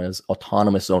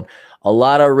autonomous zone. A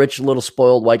lot of rich, little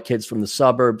spoiled white kids from the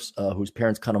suburbs whose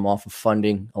parents cut them off of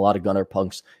funding. A lot of gunner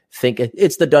punks think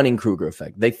it's the Dunning-Kruger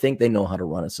effect. They think they know how to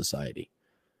run a society.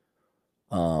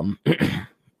 And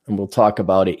we'll talk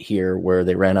about it here, where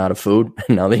they ran out of food.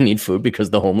 And now they need food because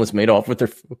the homeless made off with their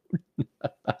food.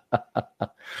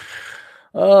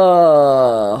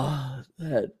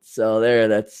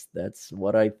 That's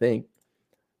what I think.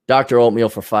 Dr. Oatmeal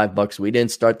for $5. We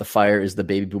didn't start the fire is the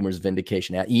baby boomers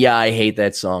vindication. Yeah, I hate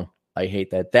that song. I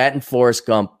hate that. That and Forrest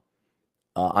Gump.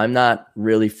 I'm not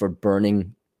really for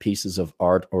burning pieces of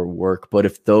art or work, but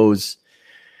if those,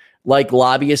 like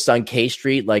lobbyists on K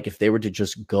Street, like if they were to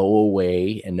just go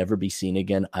away and never be seen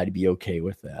again, I'd be okay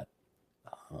with that.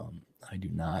 I do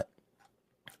not.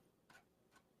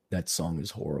 That song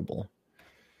is horrible.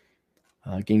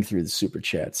 Getting through the super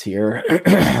chats here.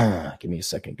 Give me a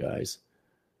second, guys.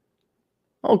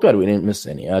 Oh, good. We didn't miss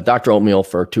any. Dr. Oatmeal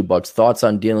for $2. Thoughts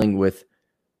on dealing with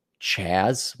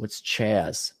Chaz? What's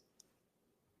Chaz?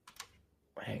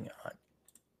 hang on.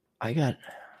 I got,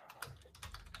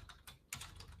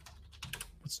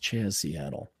 what's Chaz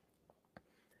Seattle?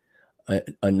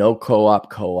 A no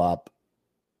co-op.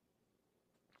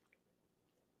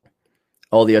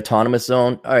 Oh, the autonomous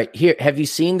zone. All right, here. Have you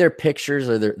seen their pictures?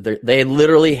 Or they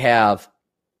literally have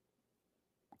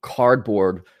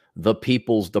cardboard. The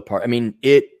People's Department. I mean,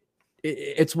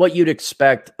 it's what you'd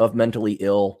expect of mentally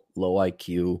ill, low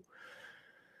IQ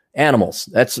animals.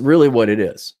 That's really what it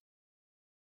is.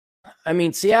 I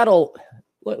mean, Seattle.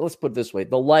 Let's put it this way: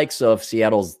 the likes of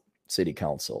Seattle's city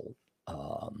council,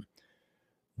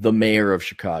 the mayor of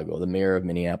Chicago, the mayor of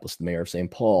Minneapolis, the mayor of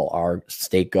St. Paul, our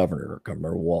state governor,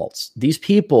 Governor Walz. These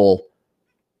people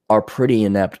are pretty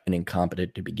inept and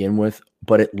incompetent to begin with,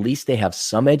 but at least they have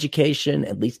some education.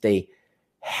 At least they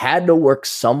had to work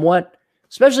somewhat,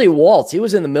 especially Walz. He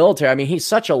was in the military. I mean, he's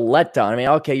such a letdown. I mean,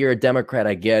 okay, you're a Democrat.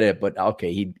 I get it. But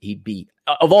okay, he'd be,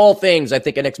 of all things, I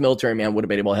think an ex-military man would have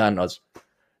been able to handle us.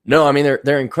 No, I mean,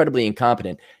 they're incredibly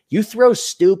incompetent. You throw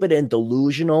stupid and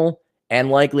delusional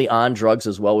and likely on drugs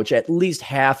as well, which at least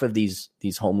half of these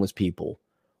homeless people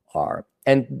are.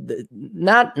 And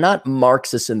not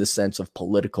Marxist in the sense of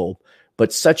political,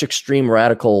 but such extreme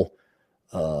radical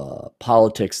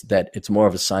politics that it's more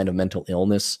of a sign of mental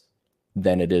illness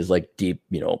than it is like deep,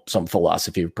 some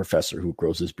philosophy professor who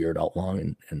grows his beard out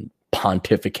long and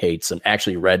pontificates and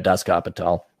actually read Das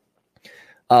Kapital.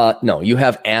 No, you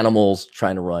have animals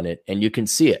trying to run it, and you can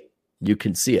see it.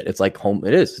 It's like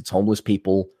it's homeless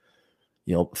people,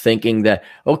 thinking that,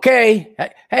 okay,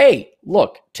 hey,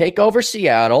 look, take over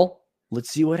Seattle. Let's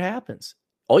see what happens.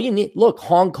 All you need, look,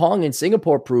 Hong Kong and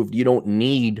Singapore proved you don't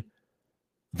need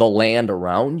the land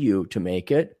around you to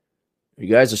make it. You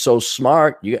guys are so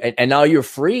smart. And now you're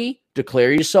free.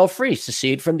 Declare yourself free.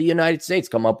 Secede from the United States.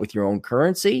 Come up with your own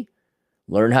currency.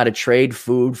 Learn how to trade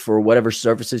food for whatever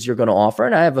services you're going to offer.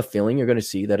 And I have a feeling you're going to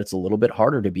see that it's a little bit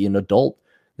harder to be an adult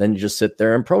than to just sit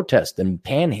there and protest and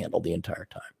panhandle the entire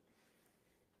time.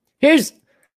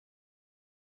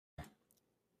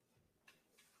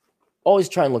 Always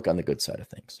try and look on the good side of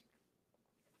things.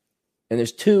 And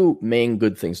there's two main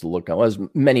good things to look at. Well, there's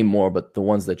many more, but the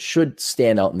ones that should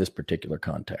stand out in this particular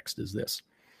context is this.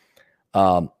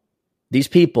 These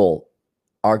people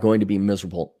are going to be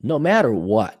miserable no matter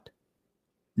what.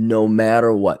 No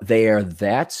matter what. They are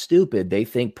that stupid. They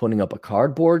think putting up a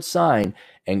cardboard sign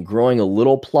and growing a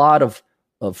little plot of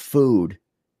food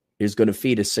is going to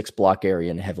feed a 6-block area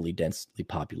in a heavily densely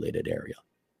populated area.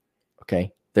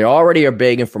 Okay? They already are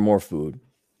begging for more food.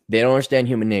 They don't understand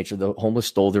human nature. The homeless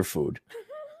stole their food.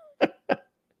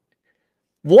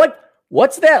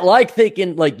 What's that like,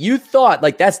 thinking like you thought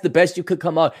like that's the best you could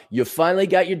come out? You finally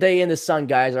got your day in the sun,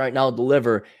 guys. All right, now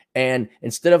deliver. And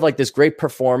instead of like this great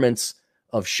performance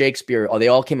of Shakespeare, they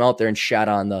all came out there and shat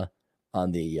on the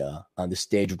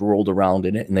stage, rolled around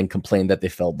in it, and then complained that they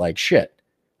felt like shit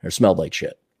or smelled like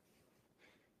shit.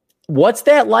 What's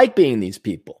that like being these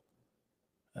people?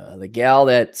 The gal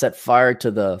that set fire to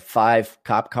the 5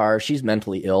 cop cars, she's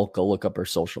mentally ill. Go look up her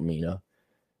social media.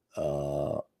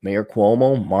 Mario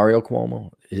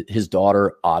Cuomo, his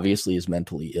daughter obviously is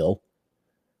mentally ill,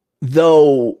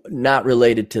 though not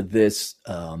related to this.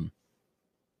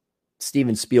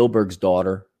 Steven Spielberg's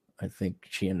daughter, I think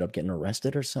she ended up getting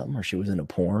arrested or something, or she was in a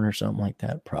porn or something like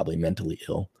that, probably mentally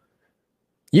ill.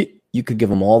 You could give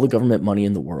them all the government money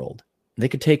in the world. They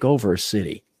could take over a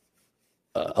city.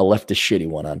 A leftist shitty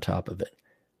one on top of it.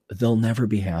 They'll never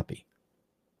be happy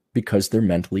because they're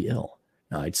mentally ill.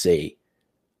 Now, I'd say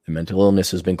the mental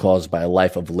illness has been caused by a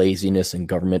life of laziness and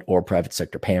government or private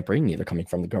sector pampering, either coming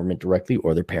from the government directly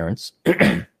or their parents.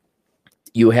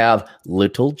 You have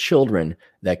little children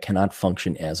that cannot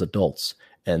function as adults.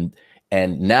 And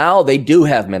now they do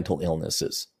have mental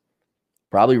illnesses.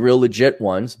 Probably real legit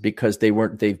ones because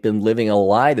they've been living a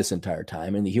lie this entire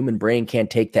time, and the human brain can't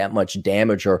take that much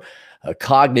damage or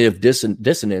cognitive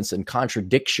dissonance and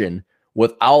contradiction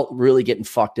without really getting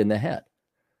fucked in the head.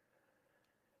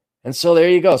 And so there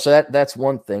you go. So that's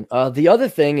one thing. The other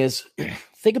thing is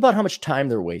think about how much time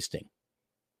they're wasting.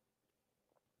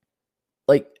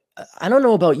 Like, I don't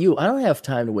know about you. I don't have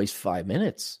time to waste 5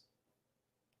 minutes.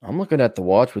 I'm looking at the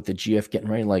watch with the GF getting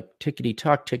ready, like tickety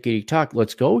tock,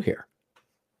 let's go here.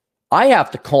 I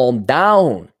have to calm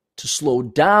down, to slow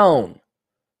down,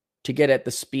 to get at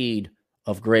the speed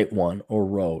of Great One or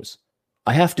Rose.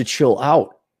 I have to chill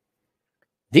out.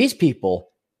 These people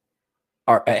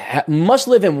must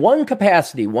live in one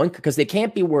capacity, because they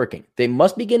can't be working. They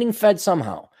must be getting fed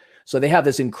somehow. So they have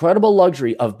this incredible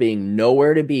luxury of being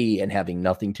nowhere to be and having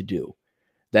nothing to do.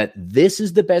 That this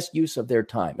is the best use of their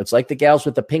time. It's like the gals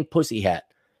with the pink pussy hat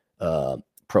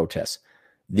protests.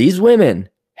 These women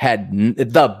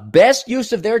the best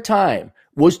use of their time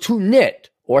was to knit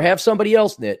or have somebody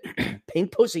else knit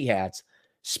pink pussy hats,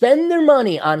 spend their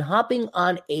money on hopping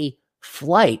on a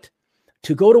flight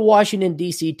to go to Washington,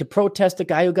 D.C. to protest the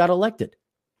guy who got elected.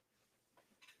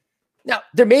 Now,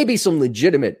 there may be some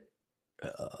legitimate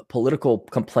political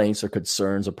complaints or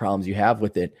concerns or problems you have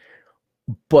with it,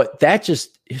 but that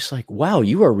just is like, wow,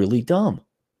 you are really dumb.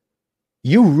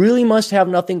 You really must have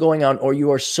nothing going on, or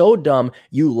you are so dumb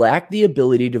you lack the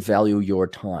ability to value your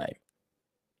time.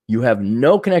 You have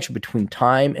no connection between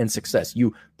time and success.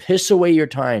 You piss away your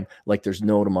time like there's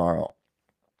no tomorrow,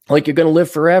 like you're going to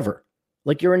live forever,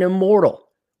 like you're an immortal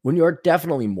when you're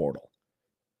definitely mortal.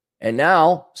 And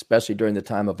now, especially during the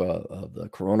time of the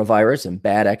coronavirus and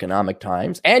bad economic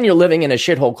times, and you're living in a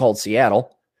shithole called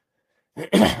Seattle,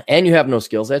 and you have no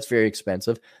skills, that's very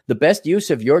expensive. The best use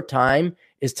of your time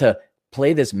is to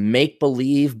play this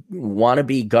make-believe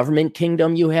wannabe government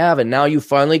kingdom you have, and now you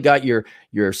finally got your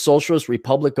socialist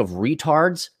republic of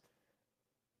retards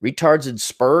and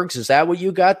spurgs. Is that what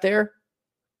you got there?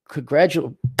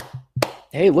 Congratulations.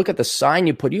 Hey, look at the sign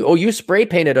you put. You spray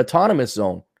painted autonomous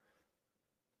zone.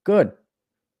 Good.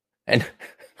 And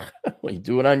well, you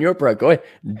do it on your part. Go ahead.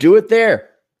 Do it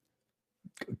there.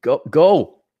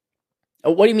 Go.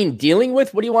 Oh, what do you mean dealing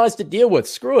with? What do you want us to deal with?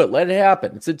 Screw it. Let it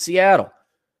happen. It's in Seattle.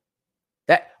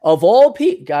 That of all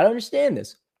people, got to understand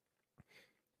this.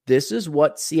 This is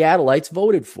what Seattleites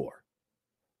voted for.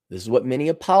 This is what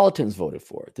Minneapolitans voted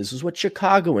for. This is what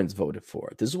Chicagoans voted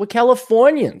for. This is what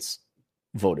Californians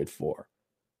voted for.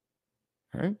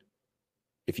 Right?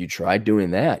 If you try doing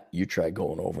that, you try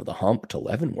going over the hump to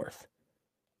Leavenworth.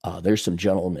 There's some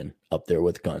gentlemen up there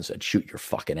with guns that shoot your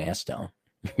fucking ass down.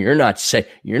 You're not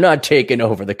taking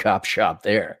over the cop shop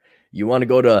there. You want to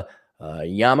go to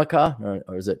Yamaka,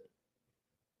 or is it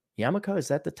Yamaka? Is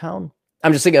that the town?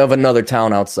 I'm just thinking of another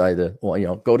town outside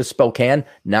go to Spokane.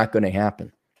 Not going to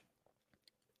happen.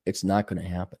 It's not going to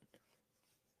happen.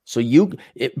 So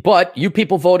but you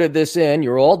people voted this in.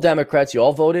 You're all Democrats. You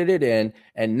all voted it in.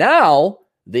 And now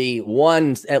the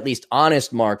one, at least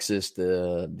honest Marxist,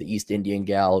 the East Indian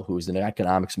gal who's an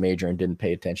economics major and didn't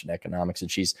pay attention to economics, and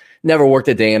she's never worked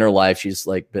a day in her life. She's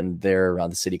like been there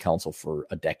on the city council for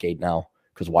a decade now,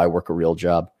 because why work a real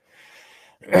job?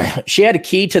 She had a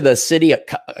key to the city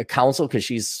council because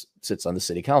she sits on the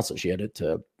city council. She had it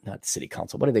to, not the city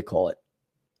council. What do they call it?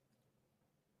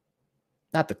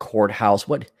 Not the courthouse.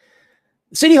 What?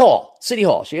 City Hall.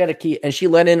 She had a key, and she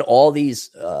let in all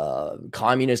these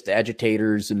communist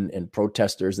agitators and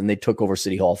protesters, and they took over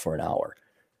City Hall for an hour.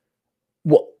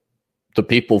 Well, the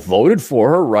people voted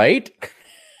for her, right?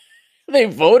 They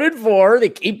voted for her. They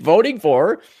keep voting for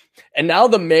her. And now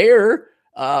the mayor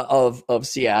of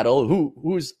Seattle,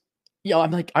 who's,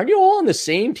 I'm like, aren't you all on the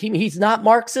same team? He's not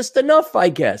Marxist enough, I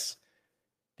guess.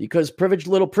 Because privileged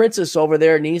little princess over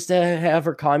there needs to have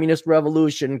her communist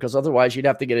revolution, because otherwise she'd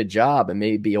have to get a job and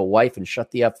maybe be a wife and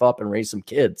shut the F up and raise some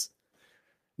kids.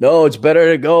 No, it's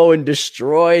better to go and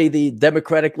destroy the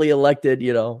democratically elected,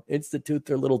 institute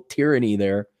their little tyranny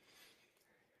there.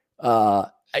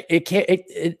 What?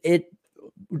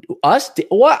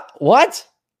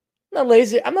 I'm not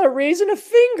lazy. I'm not raising a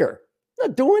finger. I'm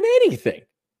not doing anything.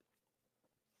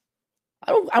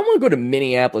 I want to go to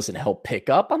Minneapolis and help pick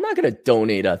up. I'm not going to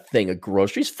donate a thing of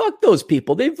groceries. Fuck those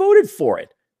people. They voted for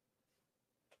it.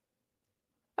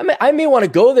 I may want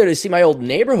to go there to see my old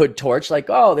neighborhood torch. Like,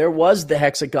 oh, there was the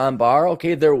Hexagon bar.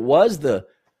 Okay, there was the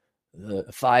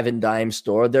five and dime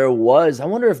store. I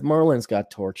wonder if Merlin's got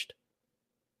torched.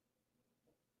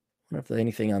 I wonder if there's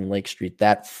anything on Lake Street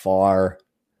that far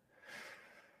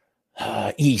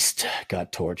east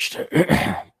got torched.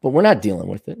 But we're not dealing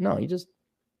with it. No, you just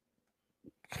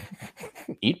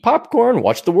eat popcorn,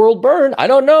 watch the world burn. I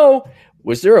don't know.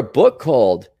 Was there a book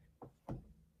called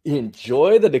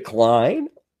Enjoy the Decline?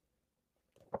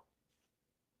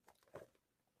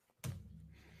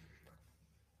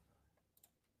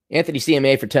 Anthony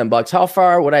CMA for $10. How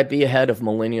far would I be ahead of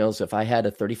millennials if I had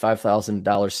a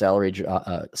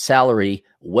 $35,000 salary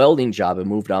welding job and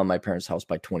moved out of my parents' house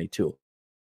by 22?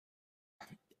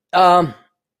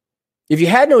 If you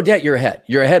had no debt, you're ahead.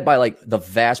 You're ahead by like the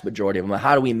vast majority of them.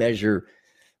 How do we measure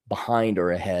behind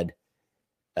or ahead?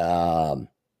 But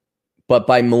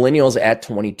by millennials at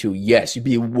 22, yes, you'd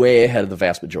be way ahead of the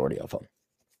vast majority of them.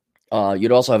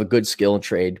 You'd also have a good skill and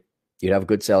trade. You'd have a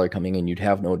good salary coming in. You'd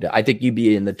have no debt. I think you'd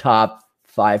be in the top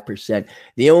 5%.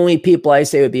 The only people I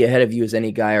say would be ahead of you is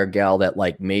any guy or gal that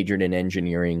like majored in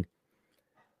engineering,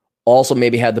 also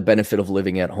maybe had the benefit of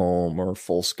living at home or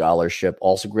full scholarship,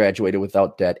 also graduated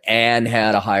without debt, and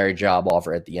had a higher job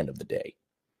offer at the end of the day.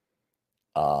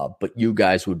 But you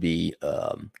guys would be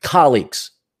colleagues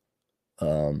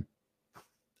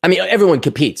I mean, everyone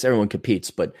competes,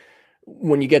 but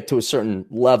when you get to a certain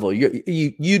level,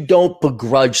 you don't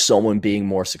begrudge someone being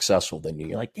more successful than you.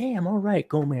 You're like, damn, all right,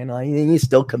 go, man. You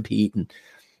still compete. And,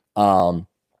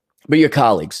 but your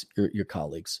colleagues, your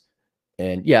colleagues.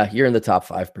 And yeah, you're in the top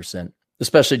 5%,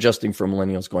 especially adjusting for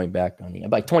millennials going back on the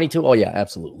by 22. Oh yeah,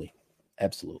 absolutely.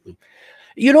 Absolutely.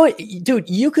 You know, dude,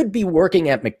 you could be working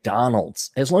at McDonald's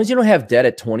as long as you don't have debt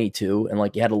at 22 and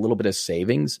like you had a little bit of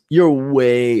savings, you're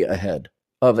way ahead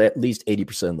of at least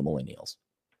 80% of the millennials.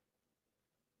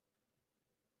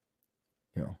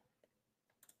 You know.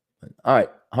 All right.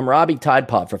 Hammurabi Tide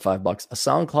Pod for $5. A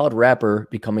SoundCloud rapper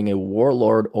becoming a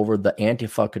warlord over the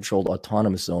Antifa-controlled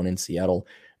autonomous zone in Seattle.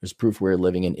 There's proof we're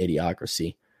living in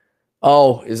idiocracy.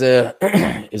 Oh, is a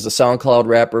SoundCloud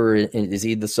rapper, is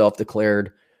he the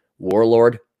self-declared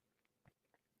warlord?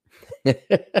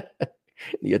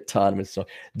 The autonomous zone.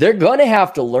 They're going to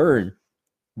have to learn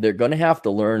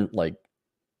like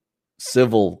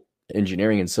civil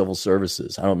engineering and civil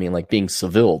services. I don't mean like being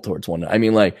civil towards one. I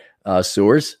mean like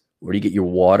sewers. Where do you get your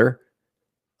water?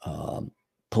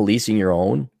 Policing your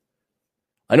own.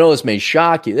 I know this may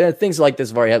shock you. Things like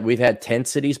this we've had tent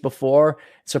cities before.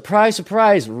 Surprise,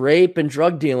 surprise, rape and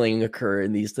drug dealing occur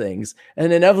in these things.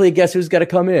 And inevitably, guess who's got to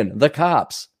come in? The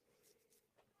cops.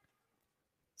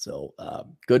 So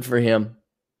good for him.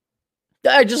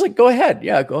 Just like, go ahead.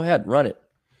 Yeah, go ahead. Run it.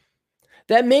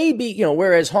 That may be,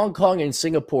 whereas Hong Kong and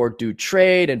Singapore do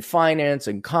trade and finance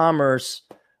and commerce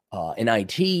and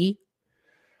IT,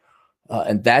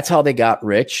 and that's how they got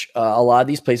rich. A lot of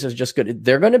these places are just good.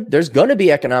 There's going to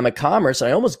be economic commerce.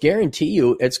 I almost guarantee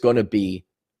you it's going to be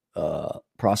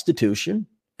prostitution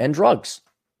and drugs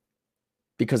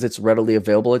because it's readily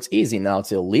available. It's easy. Now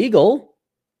it's illegal.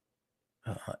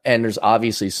 And there's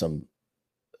obviously some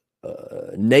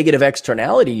negative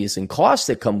externalities and costs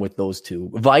that come with those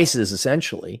two vices,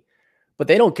 essentially. But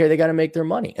they don't care. They got to make their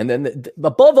money. And then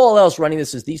above all else, running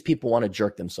this is these people want to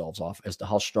jerk themselves off as to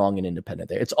how strong and independent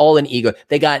they are. It's all an ego.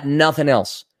 They got nothing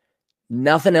else.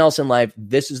 Nothing else in life.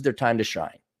 This is their time to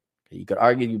shine. You could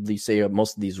arguably say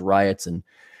most of these riots and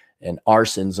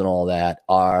arsons and all that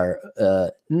are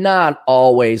not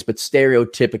always, but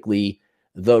stereotypically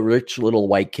the rich little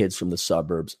white kids from the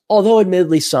suburbs. Although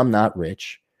admittedly some not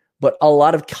rich, but a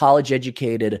lot of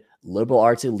college-educated liberal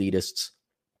arts elitists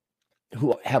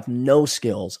who have no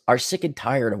skills, are sick and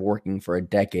tired of working for a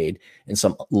decade in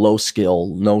some low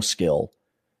skill, no skill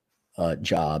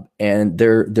job. And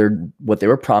they're what they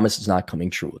were promised is not coming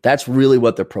true. That's really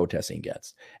what they're protesting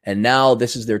against. And now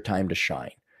this is their time to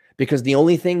shine because the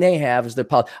only thing they have is their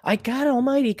politics. I God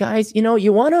almighty, guys,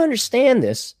 you want to understand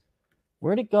this.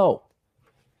 Where'd it go?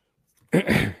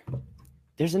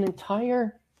 There's an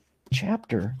entire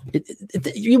chapter.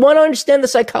 You want to understand the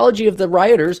psychology of the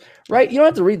rioters, right? You don't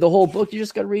have to read the whole book. You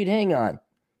just got to read. Hang on.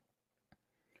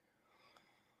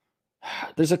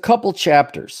 There's a couple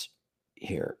chapters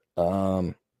here.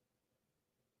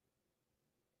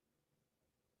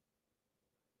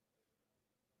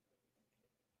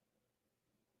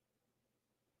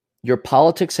 Your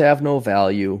politics have no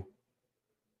value.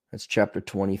 That's chapter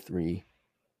 23.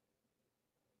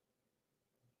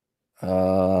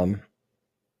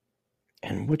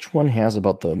 And which one has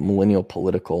about the millennial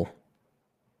political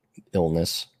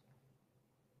illness?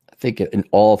 I think in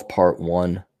all of part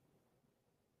 1.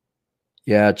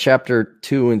 Yeah, chapter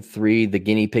 2 and 3, the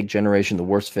guinea pig generation, the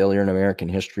worst failure in American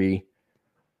history.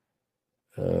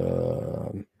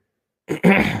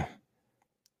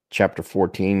 Chapter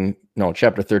 13,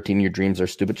 your dreams are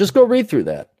stupid. Just go read through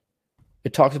that.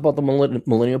 It talks about the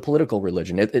millennial political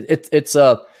religion. It's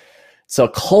a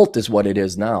cult is what it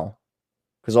is now.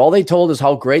 Because all they told is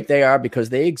how great they are because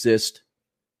they exist.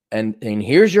 And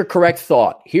here's your correct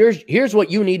thought. Here's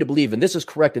what you need to believe. And this is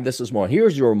correct and this is more.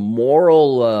 Here's your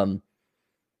moral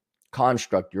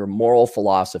construct, your moral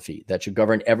philosophy that should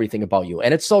govern everything about you.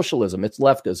 And it's socialism. It's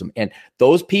leftism. And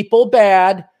those people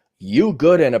bad, you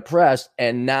good and oppressed.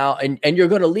 And now, and you're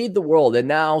going to lead the world. And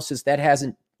now, since that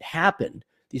hasn't happened,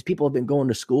 these people have been going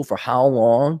to school for how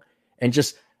long? And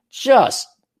just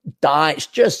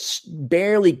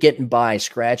barely getting by,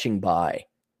 scratching by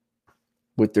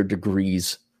with their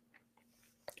degrees.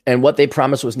 And what they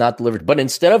promised was not delivered. But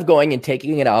instead of going and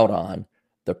taking it out on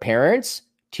the parents,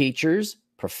 teachers,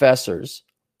 professors,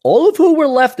 all of who were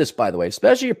leftists, by the way,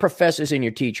 especially your professors and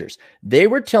your teachers, they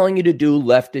were telling you to do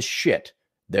leftist shit.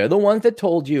 They're the ones that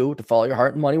told you to follow your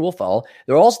heart and money will follow.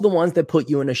 They're also the ones that put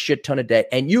you in a shit ton of debt.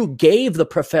 And you gave the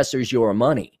professors your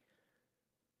money.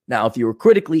 Now, if you were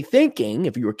critically thinking,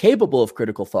 if you were capable of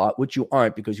critical thought, which you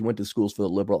aren't because you went to schools for the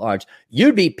liberal arts,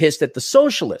 you'd be pissed at the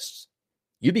socialists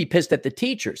You'd be pissed at the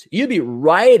teachers. You'd be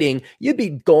rioting. You'd be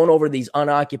going over these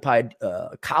unoccupied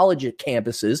college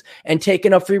campuses and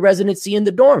taking up free residency in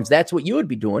the dorms. That's what you would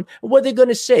be doing. What are they going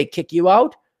to say? Kick you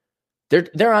out?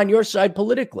 They're on your side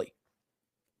politically.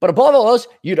 But above all else,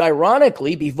 you'd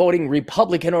ironically be voting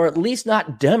Republican or at least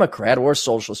not Democrat or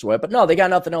socialist. But no, they got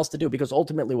nothing else to do because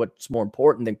ultimately what's more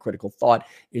important than critical thought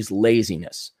is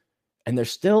laziness. And they're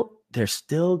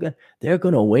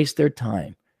going to waste their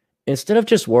time. Instead of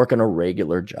just working a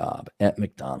regular job at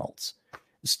McDonald's,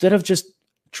 instead of just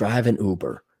driving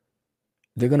Uber,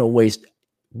 they're going to waste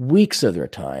weeks of their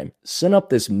time, set up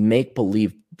this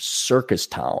make-believe circus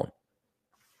town,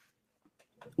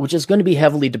 which is going to be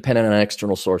heavily dependent on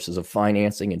external sources of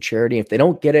financing and charity. If they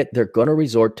don't get it, they're going to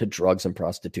resort to drugs and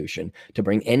prostitution to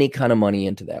bring any kind of money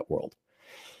into that world.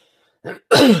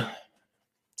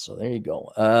 So there you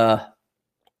go.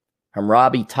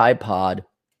 Hammurabi Tide Pod.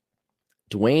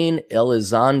 Dwayne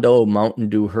Elizondo, Mountain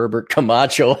Dew, Herbert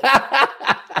Camacho.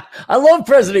 I love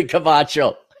President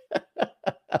Camacho.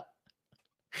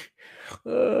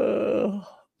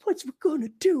 What's we gonna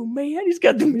do, man? He's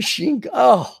got the machine gun.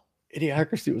 Oh,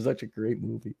 Idiocracy was such a great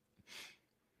movie.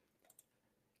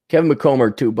 Kevin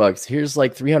McComber, $2. Here's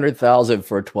like $300,000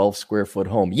 for a 12 square foot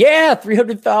home. Yeah,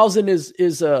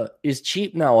 $300,000 is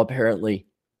cheap now, apparently.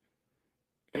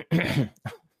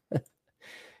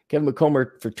 Kevin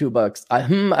McComber for $2.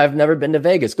 I've never been to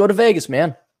Vegas. Go to Vegas,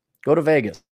 man. Go to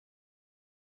Vegas.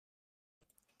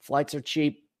 Flights are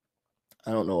cheap.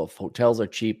 I don't know if hotels are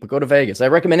cheap, but go to Vegas. I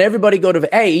recommend everybody go to.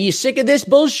 Hey, are you sick of this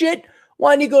bullshit?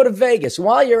 Why don't you go to Vegas?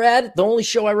 While you're at it, the only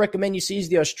show I recommend you see is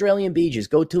the Australian Bee Gees.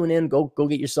 Go tune in. Go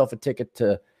get yourself a ticket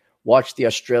to watch the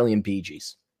Australian Bee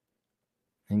Gees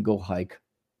and go hike.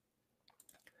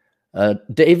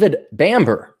 David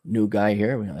Bamber, new guy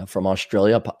here from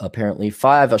Australia, apparently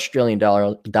 $5 Australian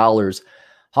dollars.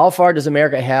 How far does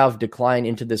America have decline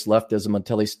into this leftism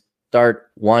until they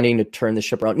start wanting to turn the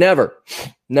ship around? Never.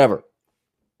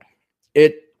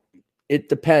 It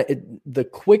depends. The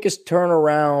quickest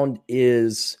turnaround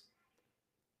is,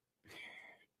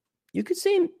 you could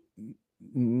say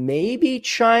maybe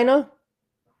China,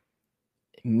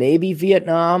 maybe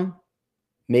Vietnam,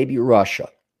 maybe Russia.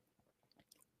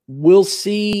 We'll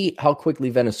see how quickly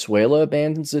Venezuela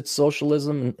abandons its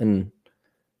socialism and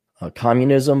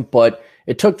communism, but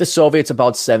it took the Soviets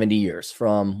about 70 years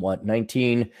from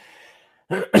 1919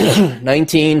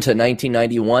 to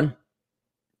 1991.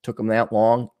 Took them that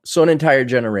long. So an entire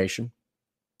generation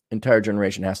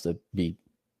has to be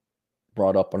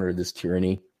brought up under this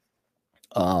tyranny.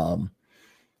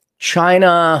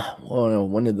 China,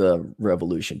 when did the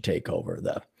revolution take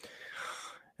over?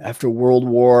 After World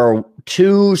War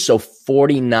II, so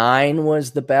 49 was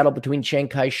the battle between Chiang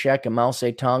Kai-shek and Mao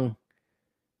Zedong.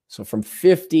 So from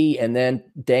 50, and then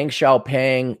Deng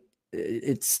Xiaoping,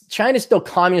 China's still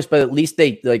communist, but at least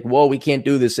they whoa, we can't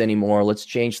do this anymore. Let's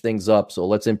change things up. So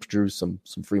let's introduce some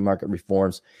free market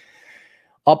reforms.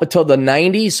 Up until the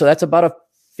 90s, so that's about a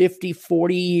 50,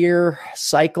 40-year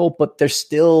cycle, but they're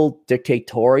still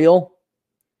dictatorial.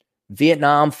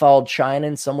 Vietnam followed China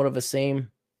in somewhat of the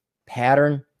same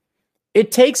pattern.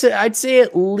 It takes, I'd say,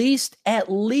 at least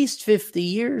 50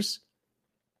 years.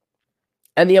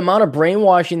 And the amount of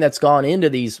brainwashing that's gone into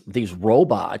these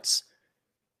robots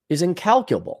is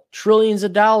incalculable. Trillions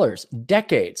of dollars,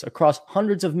 decades, across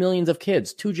hundreds of millions of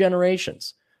kids, 2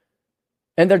 generations.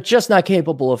 And they're just not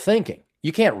capable of thinking.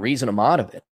 You can't reason them out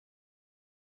of it.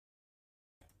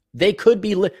 They could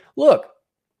be, look,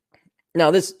 now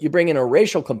this, you bring in a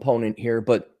racial component here,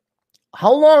 but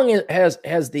how long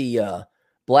has the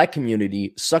black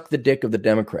community sucked the dick of the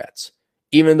Democrats,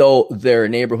 even though their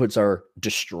neighborhoods are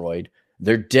destroyed?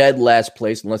 They're dead last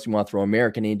place, unless you want to throw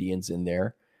American Indians in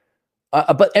there.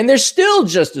 And they're still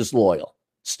just as loyal.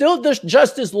 So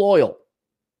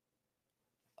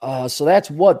that's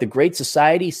what? The Great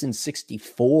Society since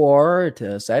 64.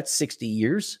 So that's 60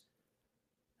 years.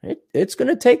 It's going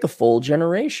to take a full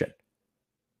generation.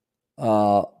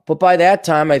 But by that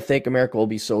time, I think America will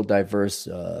be so diverse,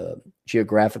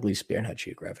 demographically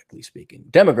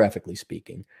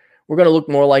speaking. We're going to look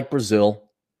more like Brazil,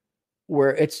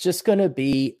 where it's just going to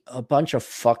be a bunch of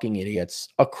fucking idiots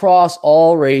across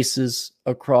all races,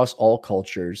 across all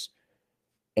cultures.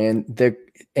 And then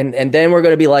we're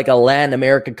going to be like a Latin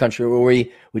American country where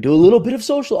we do a little bit of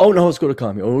social. Oh, no, let's go to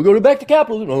communism. Oh, we go back to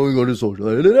capitalism. Oh, we go to social.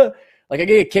 Like, I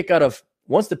get a kick out of,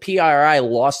 once the PRI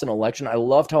lost an election, I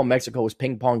loved how Mexico was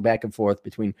ping-pong back and forth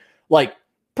between, like,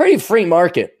 pretty free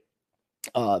market.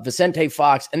 Vicente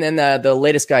Fox, and then the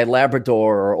latest guy,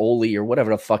 Labrador or Oli or whatever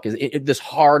the fuck is this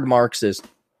hard Marxist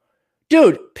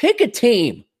dude. Pick a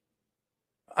team,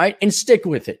 and stick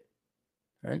with it.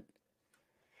 Right?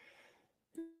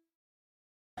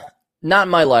 Not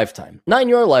in my lifetime. Not in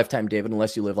your lifetime, David,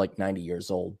 unless you live like 90 years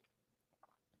old.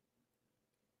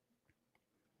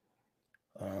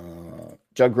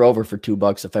 Jug Grover for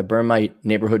 $2. If I burn my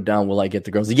neighborhood down, will I get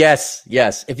the girls?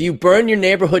 Yes. If you burn your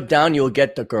neighborhood down, you'll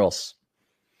get the girls.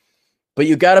 But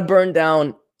you got to burn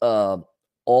down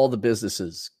all the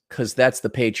businesses, because that's the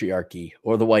patriarchy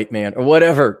or the white man or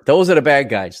whatever. Those are the bad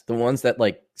guys. The ones that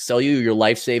like sell you your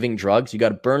life-saving drugs. You got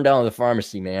to burn down the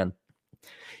pharmacy, man.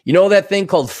 You know that thing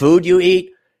called food you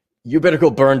eat? You better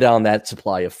go burn down that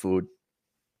supply of food.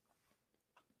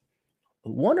 I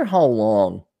wonder how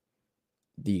long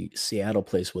the Seattle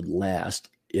place would last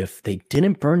if they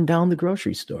didn't burn down the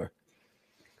grocery store.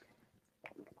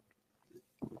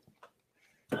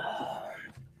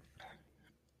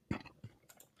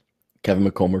 Kevin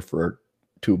McComber for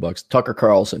 $2. Tucker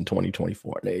Carlson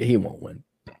 2024. He won't win.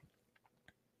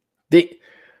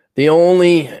 The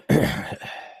only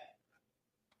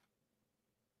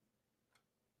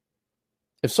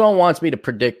if someone wants me to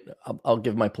predict, I'll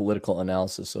give my political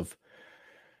analysis of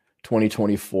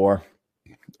 2024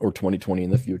 or 2020 in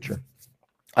the future.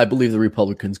 I believe the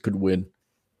Republicans could win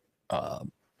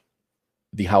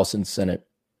the House and Senate.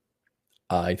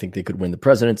 I think they could win the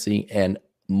presidency. And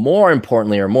more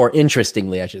importantly, or more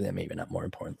interestingly, actually, maybe not more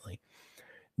importantly,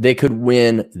 they could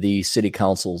win the city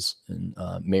councils and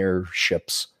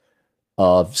mayorships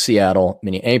of Seattle.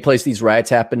 Meaning, any place these riots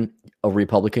happen, a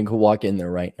Republican could walk in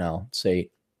there right now, say,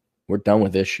 we're done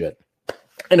with this shit.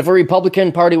 And if a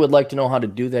Republican Party would like to know how to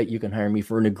do that, you can hire me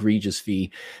for an egregious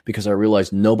fee, because I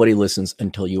realize nobody listens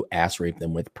until you ass rape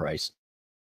them with price.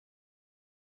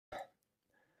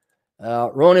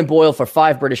 Ronan Boyle for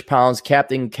 £5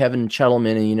 Captain Kevin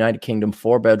Chettleman in the United Kingdom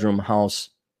 4-bedroom house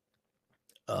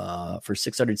for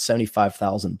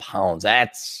 £675,000.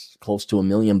 That's close to $1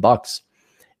 million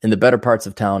in the better parts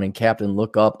of town. And Captain,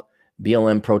 look up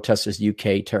BLM protesters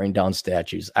UK tearing down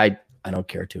statues. I don't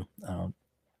care to.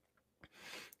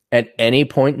 At any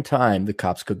point in time, the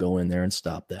cops could go in there and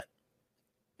stop that.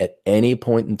 At any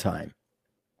point in time.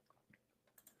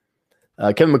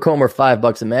 Kevin McComber,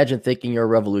 $5. Imagine thinking you're a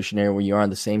revolutionary when you're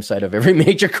on the same side of every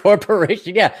major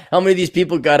corporation. Yeah, how many of these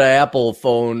people got an Apple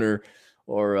phone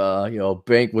or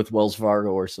bank with Wells Fargo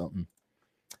or something?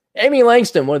 Amy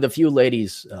Langston, one of the few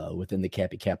ladies within the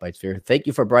Cappy Capite sphere. Thank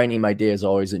you for brightening my day as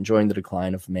always. Enjoying the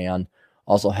decline of man.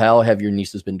 Also, how have your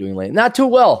nieces been doing lately? Not too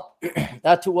well.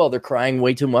 Not too well. They're crying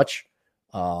way too much.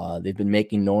 They've been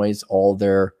making noise. All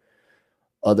their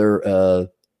other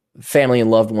family and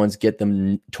loved ones get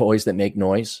them toys that make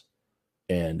noise,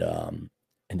 and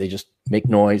they just make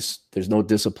noise. There's no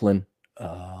discipline.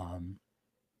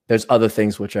 There's other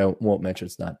things which I won't mention.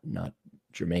 It's not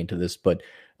germane to this, but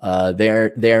they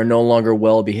are no longer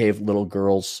well-behaved little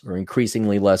girls, or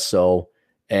increasingly less so.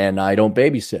 And I don't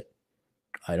babysit.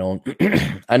 I don't.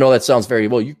 I know that sounds very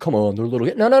well. You come on, they're little.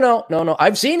 No.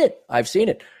 I've seen it. I've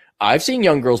seen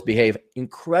young girls behave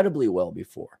incredibly well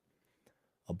before.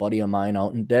 A buddy of mine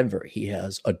out in Denver, he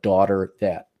has a daughter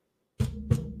that.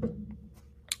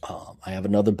 I have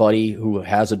another buddy who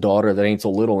has a daughter that ain't so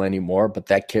little anymore, but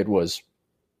that kid was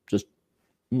just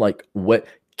like what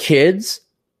kids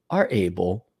are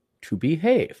able to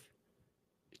behave.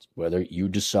 It's whether you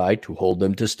decide to hold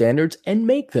them to standards and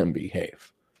make them behave.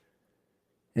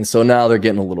 And so now they're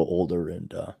getting a little older,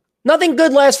 and nothing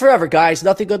good lasts forever, guys.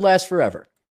 Nothing good lasts forever.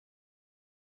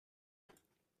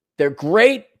 They're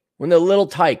great when they're little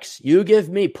tykes.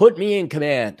 Put me in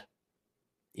command.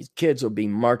 These kids will be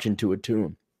marching to a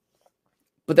tune.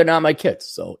 But they're not my kids.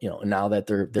 So, now that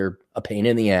they're a pain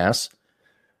in the ass,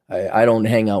 I don't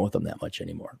hang out with them that much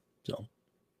anymore. So,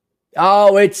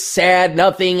 it's sad.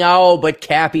 Nothing. But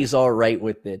Cappy's all right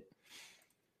with it.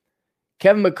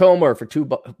 Kevin McComber for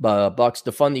 $2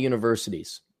 to fund the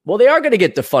universities. Well, they are going to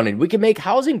get defunded. We can make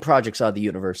housing projects out of the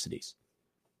universities.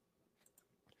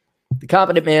 The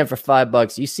Competent Man for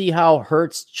 $5. You see how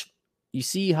Hertz,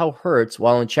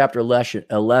 while in Chapter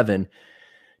 11,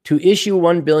 to issue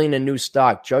 $1 billion in new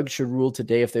stock. Judge should rule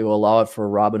today if they will allow it for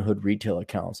Robinhood retail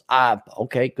accounts.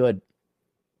 Okay, good.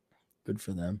 Good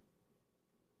for them.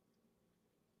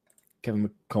 Kevin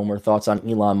McComber, thoughts on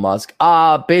Elon Musk?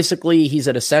 Basically, he's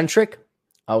an eccentric.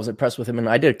 I was impressed with him, and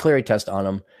I did a Clarey test on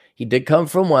him. He did come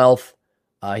from wealth.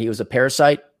 He was a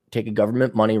parasite, taking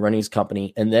government money, running his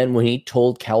company. And then when he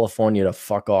told California to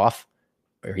fuck off,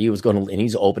 or he was going to, and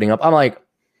he's opening up, I'm like,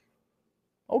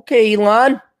 okay,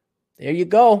 Elon, there you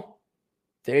go.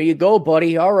 There you go,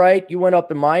 buddy. All right, you went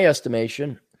up in my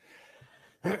estimation.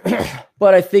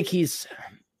 But I think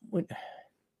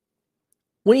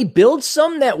when he builds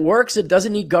something that works, it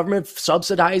doesn't need government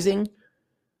subsidizing.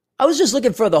 I was just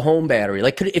looking for the home battery.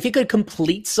 Like, if he could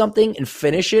complete something and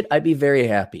finish it, I'd be very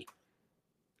happy.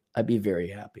 I'd be very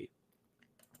happy.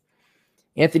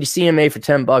 Anthony, CMA for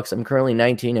 $10. I'm currently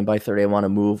 19, and by 30, I want to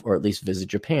move or at least visit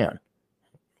Japan.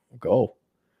 Go.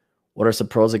 What are some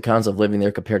pros and cons of living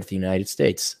there compared to the United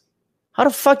States? How the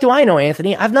fuck do I know,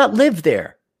 Anthony? I've not lived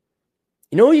there.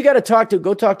 You know who you got to talk to?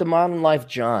 Go talk to Modern Life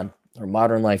John or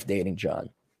Modern Life Dating John.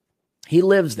 He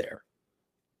lives there.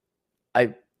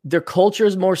 Their culture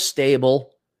is more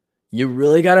stable. You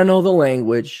really got to know the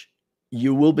language.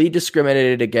 You will be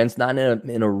discriminated against, not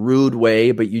in a rude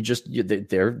way, but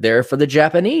they're there for the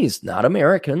Japanese, not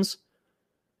Americans.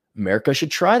 America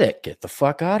should try that. Get the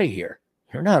fuck out of here.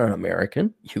 You're not an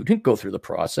American. You didn't go through the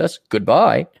process.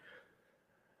 Goodbye.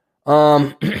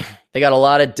 They got a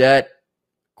lot of debt.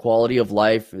 Quality of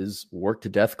life is work to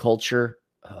death culture.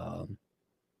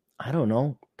 I don't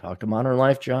know. Talk to Modern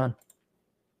Life, John.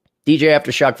 DJ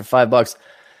Aftershock for $5.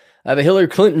 I have a Hillary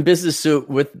Clinton business suit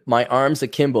with my arms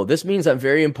akimbo. This means I'm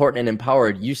very important and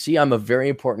empowered. You see, I'm a very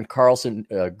important Carlson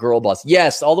girl boss.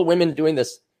 Yes, all the women doing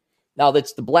this. Now,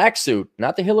 that's the black suit,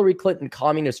 not the Hillary Clinton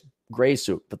communist gray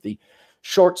suit, but the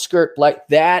short skirt black.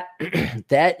 That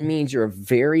means you're a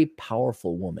very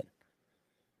powerful woman.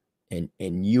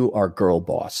 And you are girl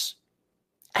boss.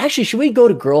 Actually, should we go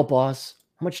to girl boss?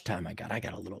 How much time I got? I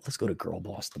got a little. Let's go to girl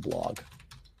boss, the blog.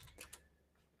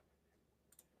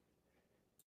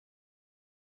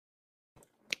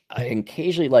 I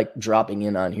occasionally like dropping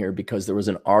in on here because there was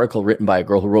an article written by a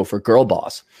girl who wrote for Girl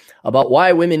Boss about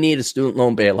why women need a student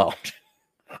loan bailout.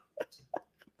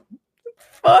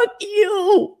 Fuck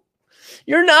you.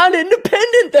 You're not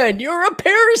independent then. You're a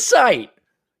parasite.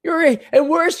 And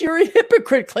worse, you're a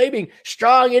hypocrite claiming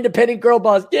strong, independent girl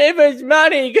boss gave us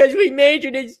money because we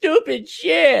majored in stupid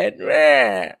shit.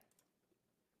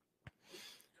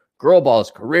 Girl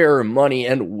boss, career, money,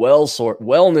 and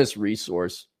wellness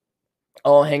resource.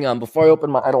 Oh, hang on. Before I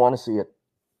open I don't want to see it.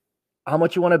 How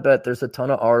much you want to bet there's a ton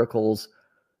of articles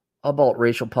about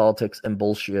racial politics and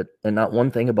bullshit and not one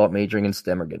thing about majoring in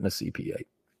STEM or getting a CPA.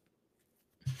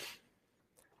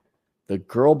 The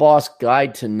Girl Boss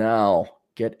Guide to Now.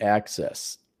 Get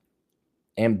access.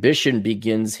 Ambition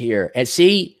begins here. And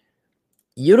see,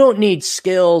 you don't need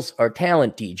skills or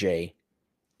talent, DJ.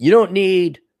 You don't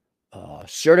need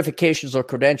certifications or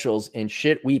credentials and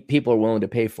shit people are willing to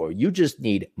pay for. You just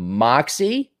need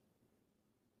moxie,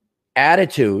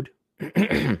 attitude,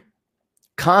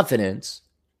 confidence,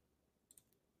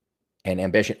 and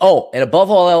ambition. Oh, and above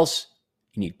all else,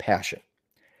 you need passion.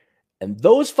 And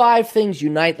those 5 things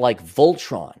unite like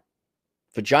Voltron,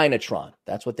 Vaginatron.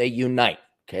 That's what they unite.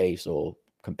 Okay, so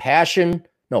passion,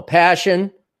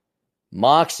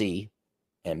 moxie,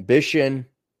 ambition,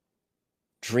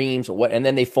 dreams, or what, and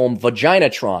then they form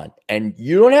Vaginatron. And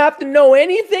you don't have to know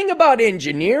anything about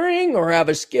engineering or have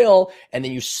a skill, and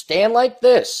then you stand like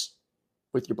this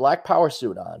with your black power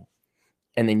suit on,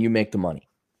 and then you make the money.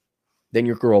 Then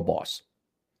you're girl boss.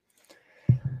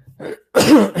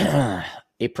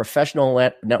 A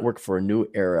professional network for a new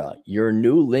era. Your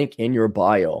new link in your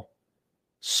bio.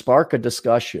 Spark a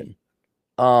discussion.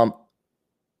 What's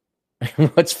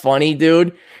funny,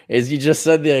 dude, is you just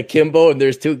said the akimbo and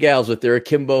there's 2 gals with their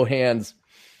akimbo hands.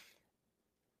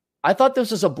 I thought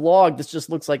this was a blog. This just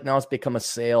looks like now it's become a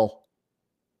sale.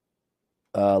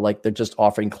 Like they're just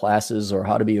offering classes or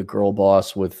how to be a girl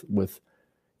boss with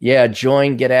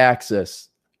join, get access.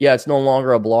 Yeah, it's no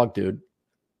longer a blog, dude.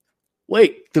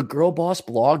 Wait, the Girl Boss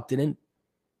blog didn't.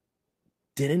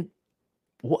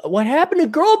 What happened to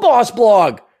Girl Boss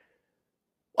blog?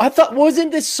 I thought,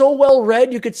 wasn't this so well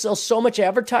read you could sell so much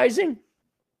advertising?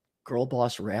 Girl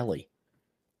Boss Rally.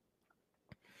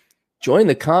 Join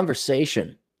the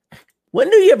conversation. When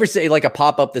do you ever say like a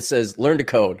pop-up that says learn to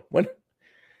code? When?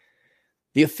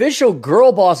 The official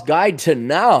Girl Boss Guide to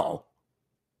Now.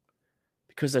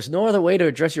 Because there's no other way to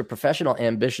address your professional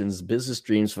ambitions, business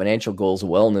dreams, financial goals,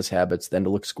 wellness habits than to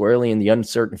look squarely in the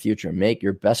uncertain future and make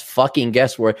your best fucking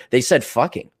guess where they said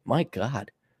fucking. My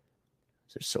God.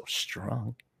 They're so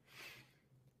strong.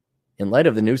 In light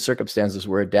of the new circumstances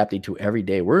we're adapting to every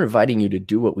day, we're inviting you to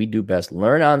do what we do best.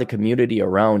 Learn on the community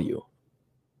around you.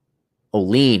 Oh,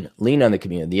 lean on the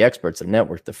community, the experts, the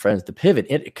network, the friends, the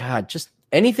pivot. God, just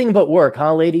anything but work,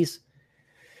 huh, ladies?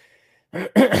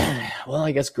 Well,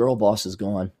 I guess Girl Boss is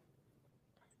gone.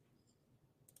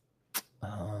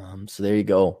 So there you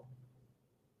go.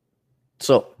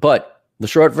 So, but the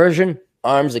short version,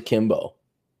 arms akimbo,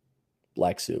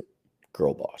 black suit,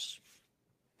 Girl Boss.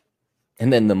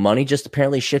 And then the money just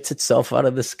apparently shits itself out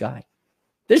of the sky.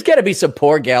 There's got to be some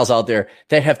poor gals out there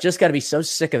that have just got to be so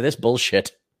sick of this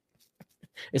bullshit.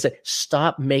 It's like,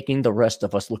 stop making the rest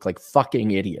of us look like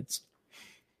fucking idiots.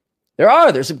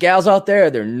 There's some gals out there.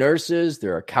 They're nurses,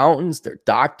 they're accountants, they're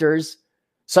doctors.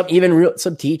 Some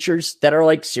teachers that are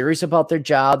like serious about their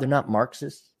job. They're not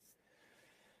Marxists.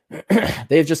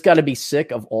 They've just got to be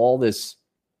sick of all this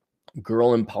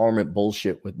girl empowerment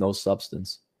bullshit with no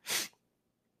substance.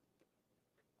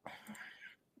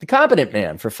 The Competent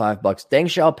Man for $5. Deng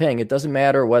Xiaoping, it doesn't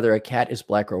matter whether a cat is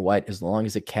black or white as long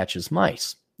as it catches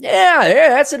mice. Yeah,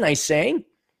 that's a nice saying.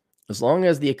 As long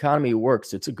as the economy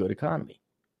works, it's a good economy.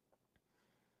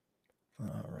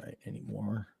 All right, any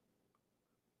more?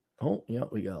 Oh, yeah,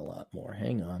 we got a lot more.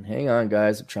 Hang on,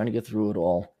 guys. I'm trying to get through it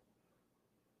all.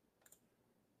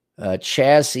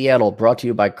 Chaz Seattle, brought to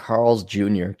you by Carl's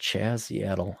Jr. Chaz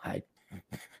Seattle.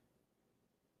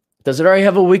 Does it already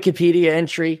have a Wikipedia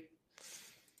entry?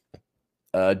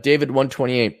 David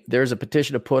 128, there's a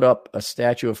petition to put up a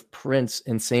statue of Prince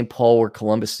in St. Paul where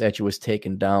Columbus statue was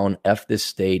taken down. F this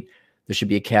state. There should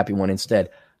be a Cappy one instead.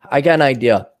 I got an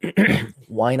idea.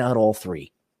 Why not all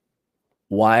three?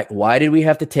 Why did we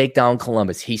have to take down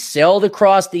Columbus? He sailed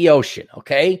across the ocean,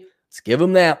 okay? Let's give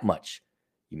him that much.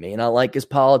 You may not like his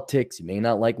politics. You may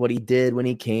not like what he did when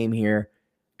he came here.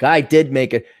 Guy did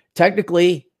make it.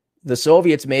 Technically, the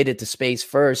Soviets made it to space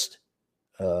first.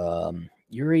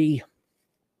 Yuri...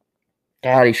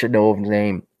 God, he should know his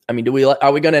name. I mean,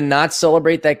 are we going to not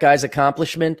celebrate that guy's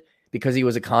accomplishment because he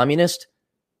was a communist?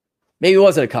 Maybe he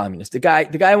wasn't a communist. The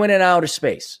guy went in outer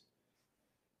space.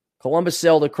 Columbus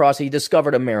sailed across. He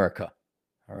discovered America.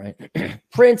 All right.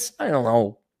 Prince, I don't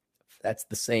know if that's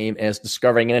the same as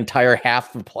discovering an entire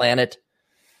half of the planet.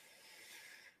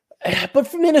 But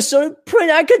for Minnesota,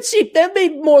 Prince, I could see that'd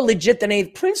be more legit than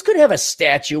anything. Prince could have a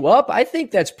statue up. I think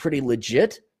that's pretty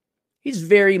legit. He's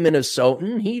very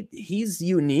Minnesotan. He's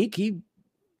unique.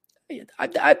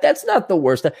 That's not the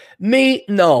worst. Me,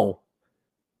 no.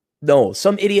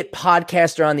 Some idiot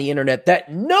podcaster on the internet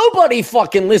that nobody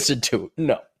fucking listened to.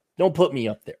 No, don't put me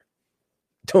up there.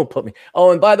 Don't put me. Oh,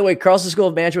 and by the way, Carlson School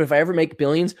of Management, if I ever make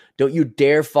billions, don't you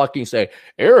dare fucking say,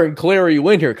 Aaron Clarey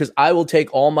went here, because I will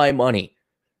take all my money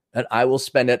and I will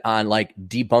spend it on like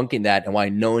debunking that and why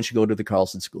no one should go to the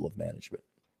Carlson School of Management.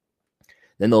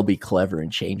 Then they'll be clever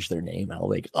and change their name. I'll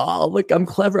like, oh, look, I'm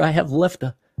clever. I have left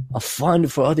a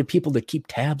fund for other people to keep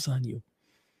tabs on you.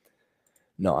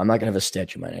 No, I'm not going to have a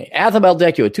statue of my name. Athabel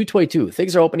Decu at 222.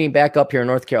 Things are opening back up here in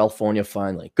North California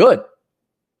finally. Good.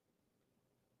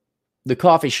 The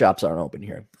coffee shops aren't open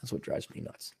here. That's what drives me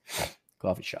nuts.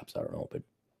 Coffee shops aren't open.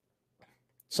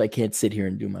 So I can't sit here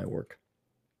and do my work.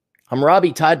 I'm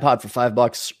Robbie Tide Pod for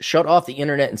 $5. Shut off the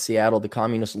internet in Seattle. The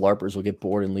communist LARPers will get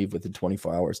bored and leave within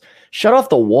 24 hours. Shut off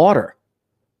the water.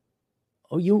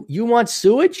 Oh, you want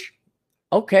sewage?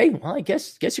 Okay, well, I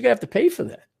guess you're gonna have to pay for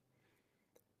that.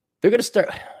 They're gonna start.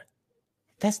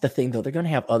 That's the thing, though. They're gonna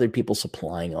have other people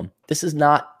supplying them. This is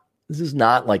not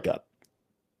like a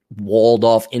walled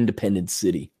off independent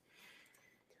city.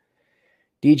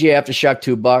 DJ Aftershock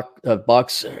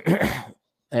 $2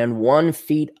 and 1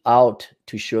 feet out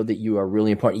to show that you are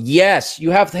really important. Yes,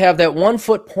 you have to have that 1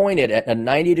 foot pointed at a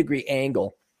 90-degree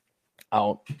angle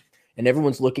out, and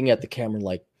everyone's looking at the camera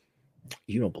like,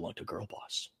 you don't belong to Girl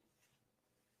Boss.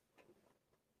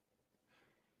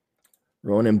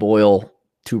 Ronan Boyle,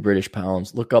 2 British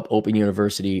pounds. Look up Open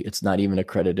University. It's not even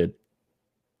accredited.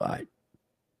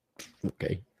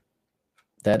 Okay.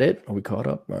 That it? Are we caught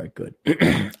up? All right, good.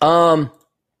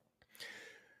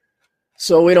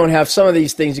 So we don't have some of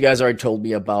these things you guys already told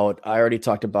me about. I already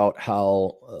talked about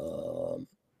how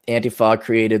Antifa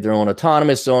created their own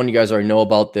autonomous zone. You guys already know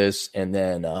about this. And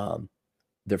then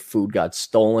their food got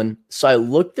stolen. So I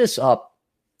looked this up.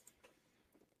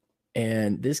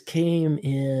 And this came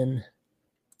in.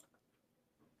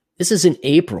 This is in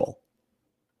April.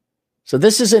 So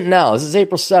this isn't now. This is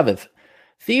April 7th.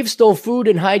 Thieves stole food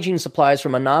and hygiene supplies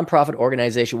from a nonprofit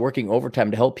organization working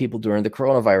overtime to help people during the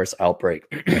coronavirus outbreak.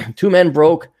 2 men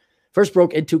first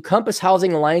broke into Compass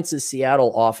Housing Alliance's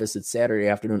Seattle office at Saturday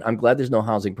afternoon. I'm glad there's no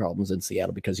housing problems in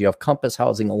Seattle because you have Compass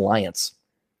Housing Alliance.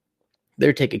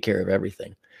 They're taking care of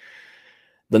everything.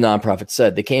 The nonprofit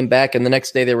said they came back, and the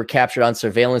next day they were captured on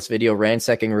surveillance video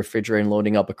ransacking a refrigerator and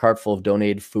loading up a cart full of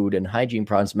donated food and hygiene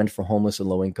products meant for homeless and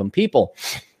low-income people.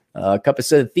 Compass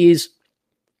said thieves,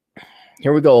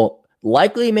 here we go,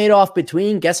 likely made off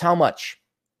between, guess how much?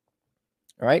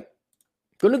 All right.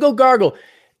 Going to go gargle.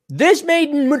 This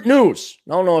made news.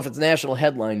 I don't know if it's national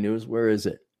headline news. Where is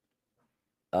it?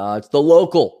 It's the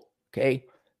local. Okay.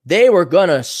 They were going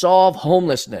to solve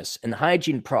homelessness and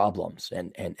hygiene problems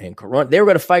and corona. They were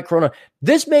going to fight corona.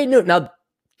 This made news. Now,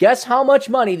 guess how much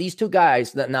money these 2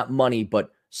 guys, not money,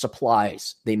 but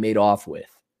supplies they made off with.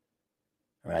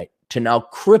 All right. To now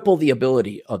cripple the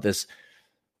ability of this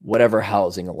whatever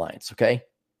housing alliance. Okay.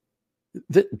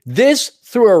 This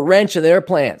threw a wrench in their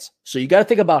plans. So you got to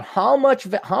think about how much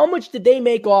did they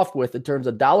make off with in terms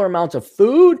of dollar amounts of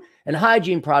food and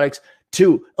hygiene products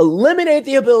to eliminate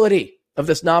the ability of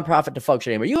this nonprofit to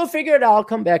function anymore. You go figure it out. I'll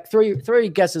come back. Throw your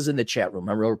guesses in the chat room.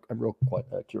 I'm real quite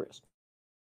curious.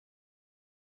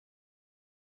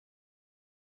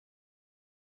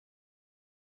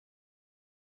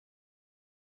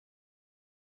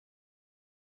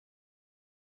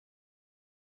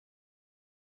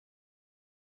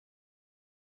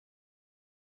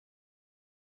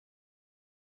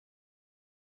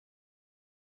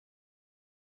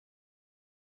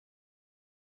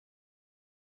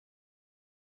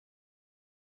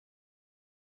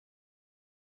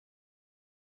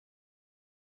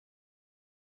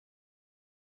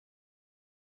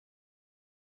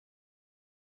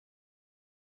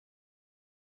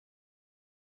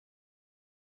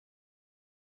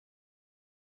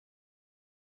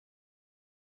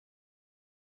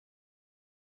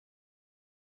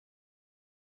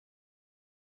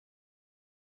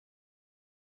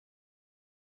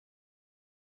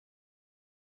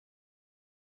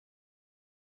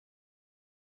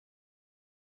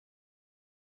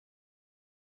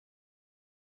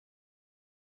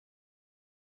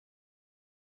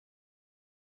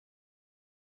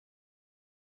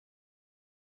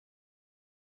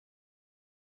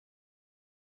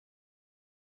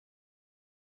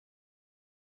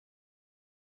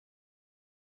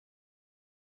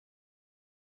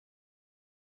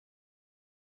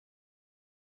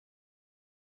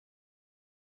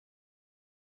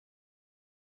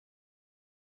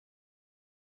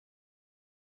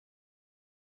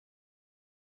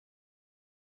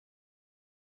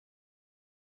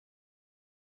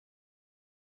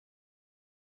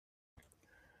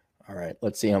 All right,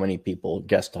 let's see how many people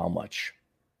guessed how much.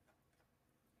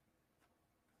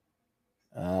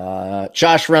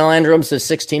 Josh Landrum says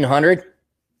 1,600.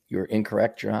 You're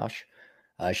incorrect, Josh.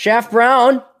 Shaft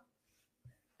Brown,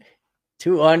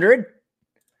 200.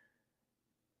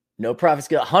 No Profits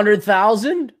get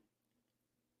 100,000.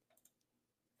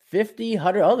 50,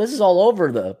 100. Oh, this is all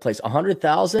over the place.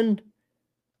 100,000.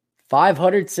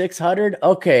 500, 600.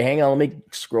 Okay, hang on. Let me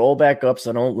scroll back up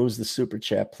so I don't lose the super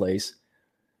chat place.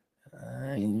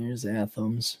 Here's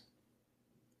Athens.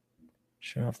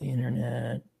 Show off the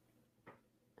internet.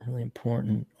 Really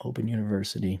important. Open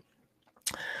University.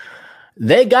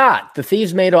 The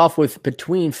thieves made off with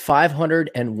between $500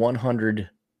 and $100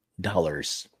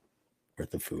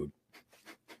 worth of food.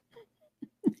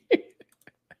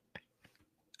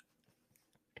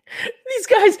 These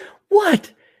guys,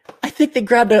 what? I think they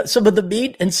grabbed some of the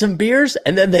meat and some beers,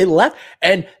 and then they left.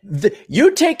 And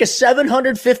you take a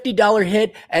 $750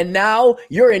 hit, and now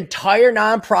your entire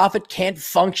nonprofit can't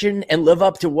function and live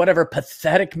up to whatever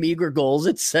pathetic, meager goals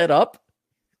it set up.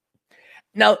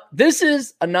 Now, this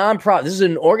is a nonprofit. This is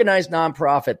an organized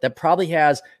nonprofit that probably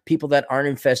has people that aren't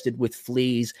infested with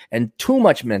fleas and too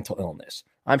much mental illness.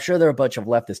 I'm sure there are a bunch of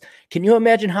leftists. Can you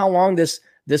imagine how long this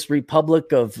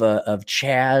republic of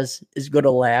Chaz is going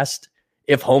to last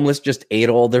if homeless just ate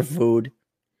all their food?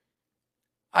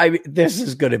 This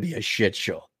is going to be a shit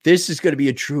show. This is going to be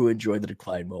a true enjoy the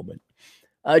decline moment.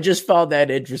 I just found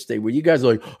that interesting. Where you guys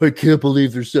are like, I can't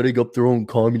believe they're setting up their own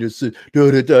communist.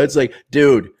 It's like,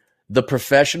 dude, the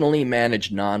professionally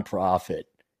managed nonprofit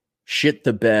shit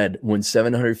the bed when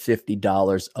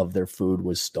 $750 of their food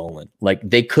was stolen. Like,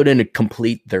 they couldn't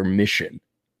complete their mission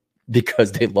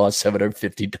because they lost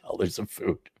 $750 of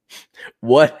food.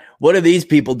 What are these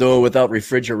people doing without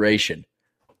refrigeration?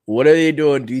 What are they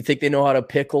doing? Do you think they know how to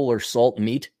pickle or salt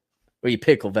meat? Well, you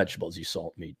pickle vegetables, you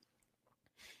salt meat.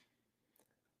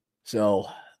 So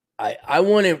I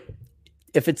want to,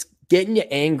 if it's getting you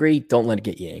angry, don't let it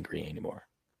get you angry anymore.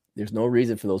 There's no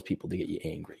reason for those people to get you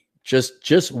angry.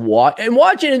 Just watch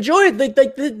and enjoy it. Like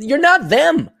you're not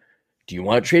them. Do you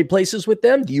want to trade places with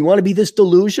them? Do you want to be this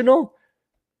delusional?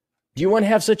 Do you want to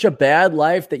have such a bad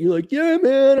life that you're like, yeah,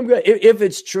 man, I'm good? If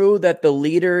it's true that the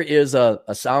leader is a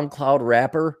SoundCloud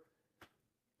rapper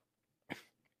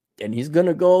and he's going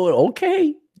to go,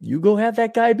 okay, you go have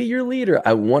that guy be your leader.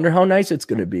 I wonder how nice it's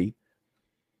going to be.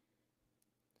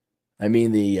 I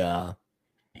mean,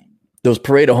 those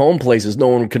parade of home places, no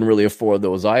one can really afford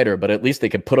those either, but at least they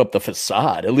can put up the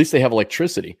facade. At least they have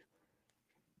electricity.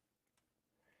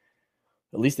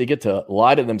 At least they get to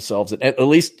lie to themselves. At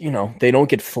least, they don't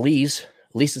get fleas.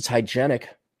 At least it's hygienic.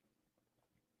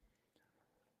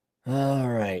 All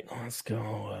right, let's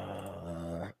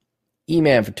go.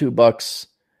 E-Man for $2,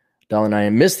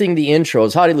 $1.09. Missing the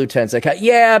intros. Howdy, Lieutenant.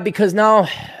 Yeah, because now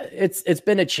it's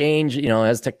been a change,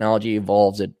 as technology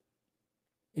evolves,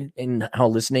 in how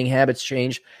listening habits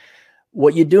change.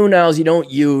 What you do now is you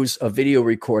don't use a video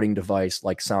recording device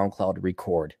like SoundCloud to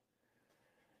record,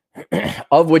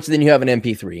 of which then you have an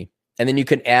MP3. And then you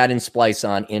can add and splice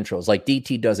on intros. Like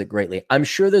DT does it greatly. I'm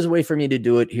sure there's a way for me to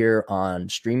do it here on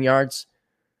StreamYards.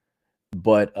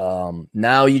 But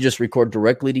now you just record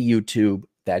directly to YouTube.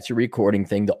 That's your recording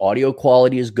thing. The audio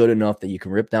quality is good enough that you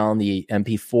can rip down the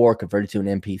MP4, convert it to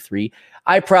an MP3.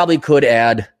 I probably could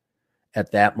add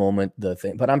at that moment the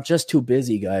thing, but I'm just too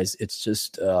busy, guys. It's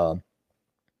just,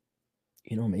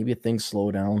 maybe things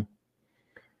slow down.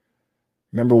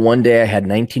 Remember one day I had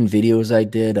 19 videos I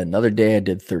did. Another day I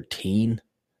did 13.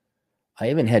 I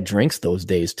even had drinks those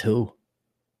days too.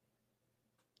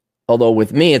 Although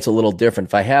with me, it's a little different.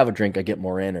 If I have a drink, I get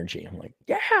more energy. I'm like,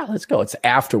 yeah, let's go. It's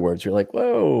afterwards. You're like,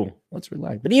 whoa, let's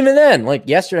relax. But even then, like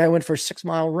yesterday, I went for a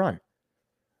 6-mile run.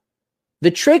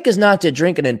 The trick is not to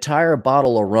drink an entire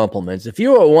bottle of Rumplemans. If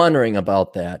you were wondering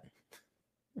about that.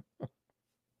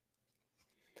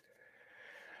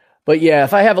 But yeah,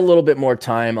 if I have a little bit more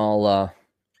time, I'll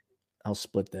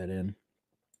split that in.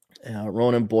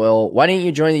 Ronan Boyle, why didn't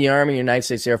you join the Army, United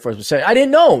States Air Force? I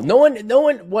didn't know. No one.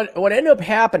 What ended up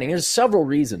happening? There's several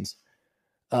reasons.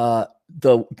 The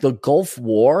Gulf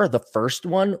War, the first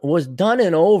one, was done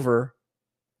and over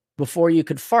before you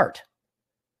could fart.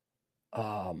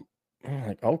 I'm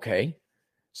like, okay.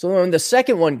 So when the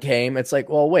second one came, it's like,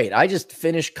 well, wait, I just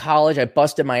finished college. I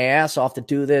busted my ass off to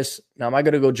do this. Now am I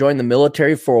going to go join the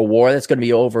military for a war that's going to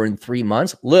be over in 3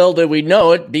 months? Little did we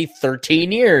know it'd be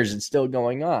 13 years and still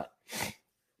going on.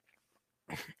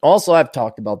 Also, I've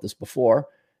talked about this before.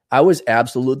 I was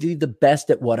absolutely the best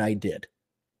at what I did.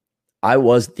 I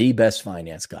was the best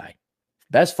finance guy,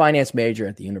 best finance major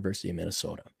at the University of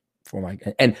Minnesota.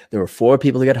 And there were 4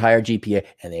 people who got higher GPA,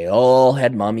 and they all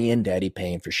had mommy and daddy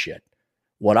paying for shit.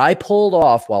 What I pulled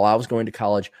off while I was going to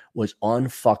college was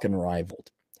unfucking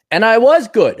rivaled. And I was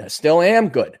good. I still am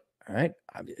good. All right.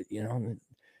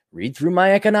 Read through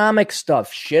my economic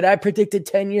stuff. Shit I predicted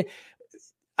 10 years.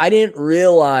 I didn't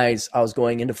realize I was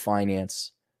going into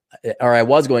finance. Or I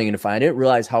was going into finance. I didn't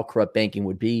realize how corrupt banking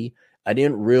would be. I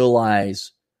didn't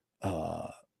realize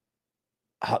how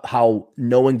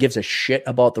no one gives a shit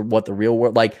about what the real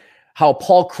world, like how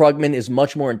Paul Krugman is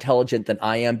much more intelligent than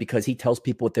I am because he tells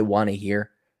people what they want to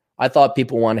hear. I thought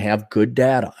people want to have good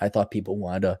data. I thought people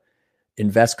wanted to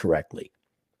invest correctly.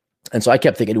 And so I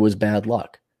kept thinking it was bad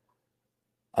luck.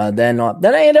 Then I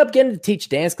ended up getting to teach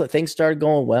dance. Things started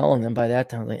going well. And then by that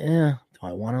time, I was like, do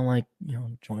I want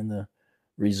to join the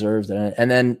reserves?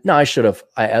 And then, no, I should have.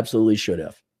 I absolutely should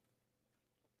have.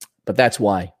 But that's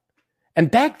why. And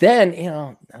back then,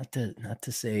 not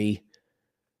to say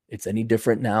it's any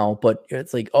different now, but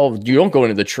it's like, oh, you don't go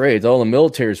into the trades. Oh, the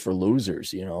military is for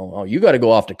losers, Oh, you got to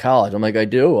go off to college. I'm like, I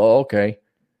do? Oh, okay.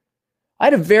 I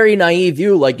had a very naive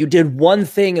view. Like, you did one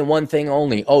thing and one thing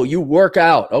only. Oh, you work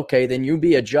out. Okay, then you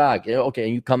be a jock. Okay,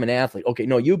 you become an athlete. Okay,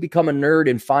 no, you become a nerd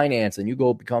in finance and you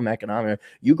go become economic.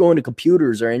 You go into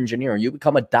computers or engineering. You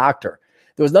become a doctor.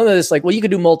 There was none of this like, well, you could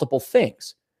do multiple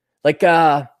things. Like,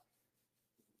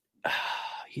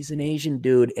 he's an Asian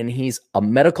dude and he's a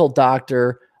medical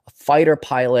doctor, a fighter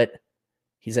pilot.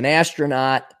 He's an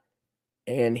astronaut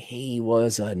and he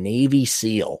was a Navy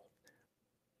SEAL.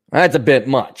 That's a bit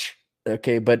much.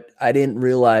 Okay. But I didn't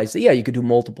realize that, you could do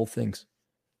multiple things.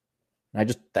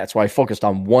 That's why I focused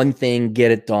on one thing,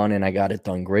 get it done. And I got it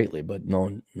done greatly, but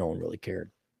no one really cared.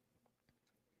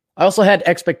 I also had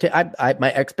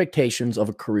my expectations of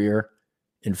a career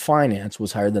in finance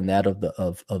was higher than that of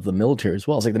the military as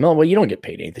well. It's like the military, well, you don't get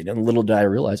paid anything. And little did I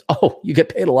realize, you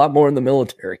get paid a lot more in the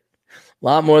military, a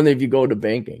lot more than if you go to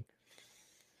banking.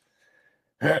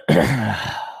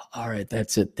 All right,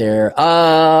 that's it there.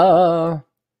 Let's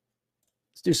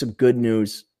do some good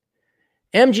news.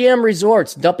 MGM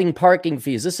Resorts dumping parking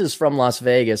fees. This is from Las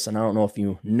Vegas, and I don't know if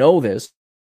you know this,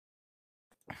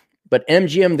 but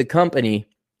MGM, the company,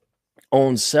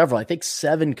 owns several, I think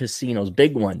 7 casinos,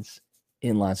 big ones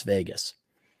in Las Vegas.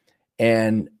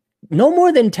 And no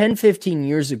more than 10, 15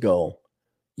 years ago,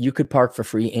 you could park for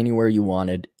free anywhere you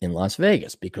wanted in Las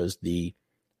Vegas because the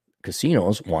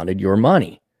casinos wanted your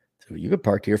money. So you could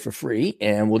park here for free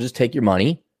and we'll just take your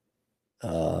money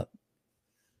as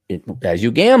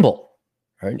you gamble,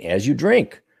 right? As you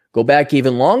drink. Go back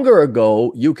even longer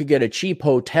ago, you could get a cheap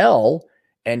hotel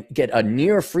and get a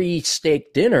near free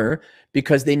steak dinner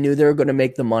because they knew they were going to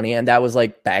make the money. And that was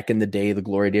like back in the day, the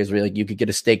glory days, where like you could get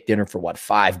a steak dinner for what,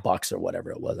 $5 or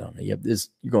whatever it was. I don't know. You're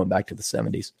going back to the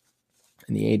 70s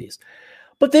and the 80s.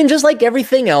 But then just like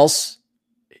everything else,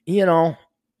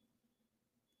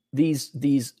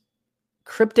 these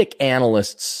cryptic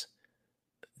analysts,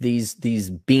 these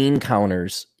bean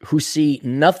counters who see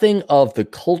nothing of the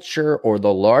culture or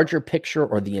the larger picture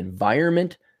or the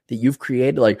environment that you've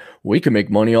created. Like, we can make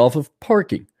money off of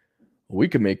parking. We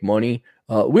can make money.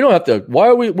 We don't have to.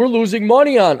 We're losing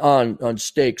money on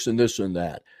steaks and this and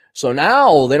that. So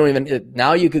now they don't even.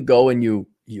 Now you could go and the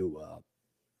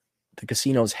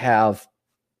casinos have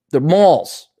the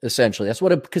malls, essentially. That's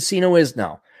what a casino is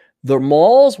now. The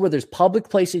malls where there's public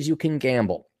places you can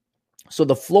gamble. So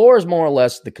the floor is more or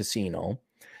less the casino.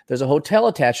 There's a hotel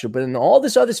attached to it, but in all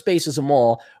this other space is a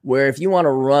mall where if you want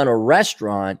to run a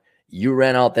restaurant, you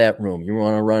rent out that room. You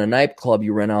want to run a nightclub,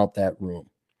 you rent out that room.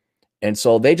 And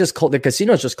so the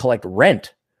casinos just collect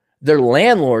rent. They're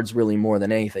landlords really more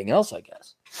than anything else, I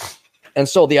guess. And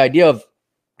so the idea of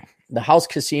the house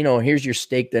casino, here's your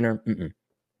steak dinner,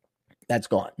 that's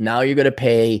gone. Now you're going to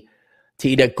pay to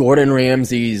eat at Gordon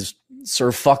Ramsay's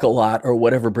Sir Fuck-a-Lot or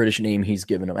whatever British name he's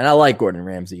given them. And I like Gordon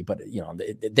Ramsay, but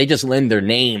they just lend their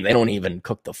name. They don't even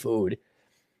cook the food.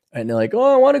 And they're like,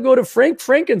 oh, I want to go to Frank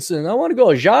Frankenson. I want to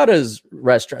go to Jada's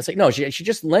restaurant. It's like, no, she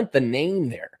just lent the name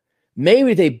there.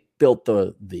 Maybe they built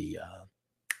the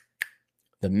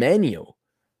menu.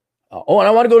 And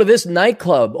I want to go to this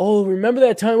nightclub. Oh, remember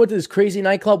that time I went to this crazy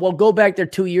nightclub? Well, go back there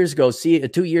 2 years ago.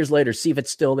 2 years later, see if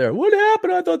it's still there. What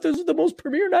happened? I thought this was the most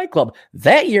premier nightclub.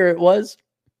 That year it was.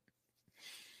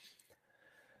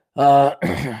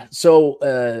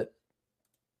 So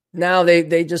now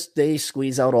they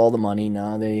squeeze out all the money.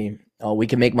 Now we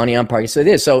can make money on parking. So it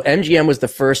is. So MGM was the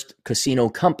first casino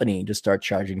company to start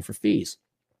charging for fees.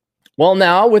 Well,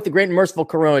 now with the great and merciful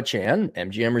Corona Chan,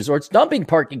 MGM Resorts dumping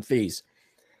parking fees.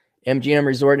 MGM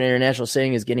Resort and International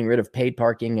saying is getting rid of paid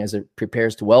parking as it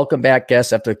prepares to welcome back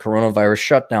guests after the coronavirus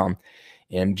shutdown.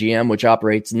 MGM, which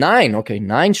operates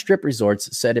nine strip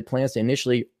resorts, said it plans to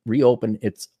initially reopen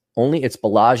its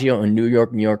Bellagio and New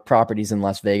York properties in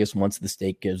Las Vegas once the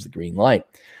state gives the green light.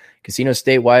 Casinos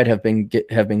statewide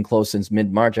have been closed since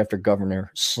mid-March after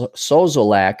Governor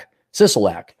Sisolak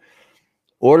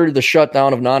ordered the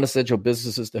shutdown of non-essential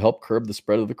businesses to help curb the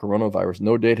spread of the coronavirus.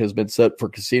 No date has been set for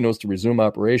casinos to resume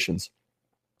operations.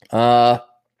 In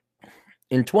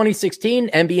 2016,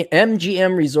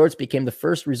 MGM Resorts became the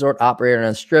first resort operator on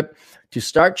the Strip to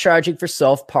start charging for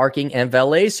self-parking and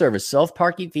valet service.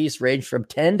 Self-parking fees range from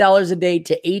 $10 a day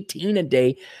to $18 a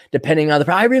day, depending on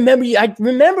the. I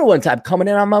remember one time coming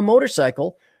in on my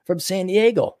motorcycle from San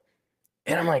Diego,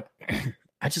 and I'm like,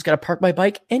 I just got to park my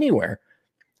bike anywhere.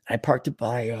 I parked it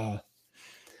by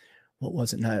what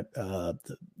was it? Not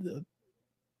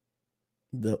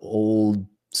the old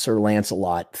Sir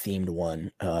Lancelot themed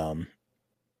one.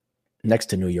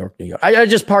 Next to New York. I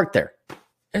just parked there.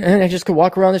 And I just could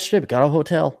walk around the strip. Got a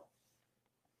hotel.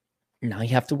 Now you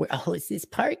have to wait. Oh, it's this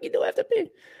park. You don't have to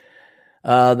pay.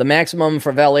 The maximum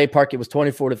for valet parking was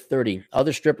 $24 to $30.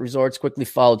 Other strip resorts quickly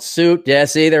followed suit. Yeah,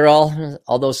 see,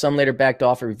 although some later backed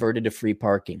off and reverted to free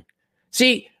parking.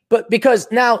 See, but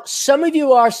because now some of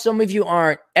you are, some of you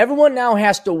aren't. Everyone now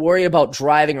has to worry about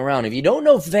driving around. If you don't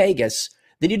know Vegas,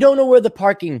 then you don't know where the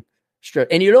parking strip,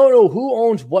 and you don't know who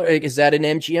owns what. Is that an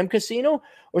MGM casino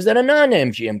or is that a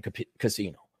non-MGM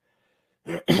casino?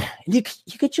 you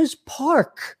could just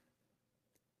park.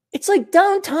 It's like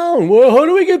downtown. Well, how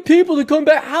do we get people to come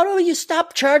back? How do you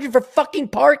stop charging for fucking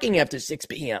parking after 6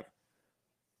 p.m.?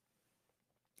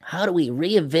 How do we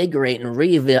reinvigorate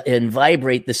and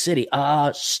vibrate the city?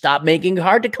 Stop making it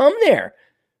hard to come there.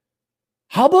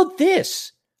 How about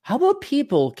this? How about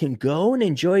people can go and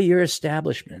enjoy your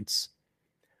establishments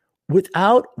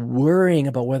without worrying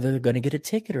about whether they're going to get a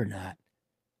ticket or not?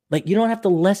 Like, you don't have to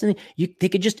lessen. They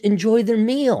could just enjoy their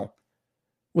meal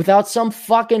without some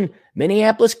fucking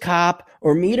Minneapolis cop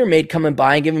or meter maid coming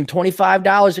by and giving them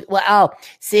 $25. Well,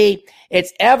 see,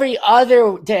 it's every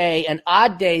other day and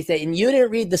odd days that, and you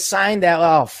didn't read the sign that,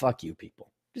 oh, fuck you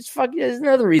people. There's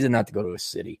another reason not to go to a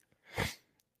city.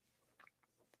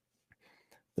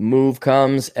 The move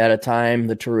comes at a time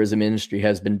the tourism industry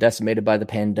has been decimated by the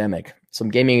pandemic. Some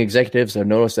gaming executives have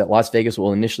noticed that Las Vegas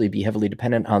will initially be heavily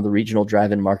dependent on the regional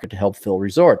drive-in market to help fill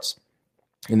resorts.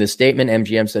 In this statement,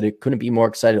 MGM said it couldn't be more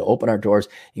excited to open our doors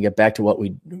and get back to what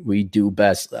we do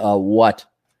best. What?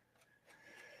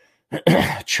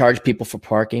 Charge people for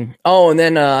parking. Oh, and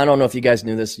then I don't know if you guys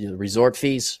knew this, resort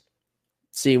fees.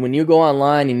 See, when you go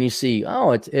online and you see,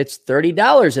 oh, it's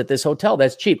 $30 at this hotel,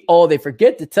 that's cheap. Oh, they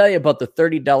forget to tell you about the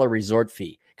 $30 resort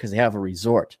fee because they have a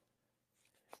resort.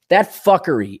 That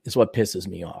fuckery is what pisses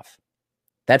me off.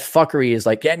 That fuckery is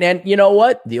like, and you know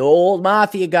what? The old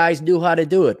mafia guys knew how to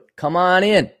do it. Come on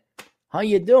in. How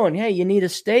you doing? Hey, you need a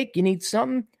steak? You need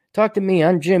something? Talk to me.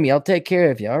 I'm Jimmy. I'll take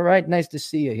care of you. All right. Nice to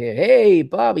see you here. Hey,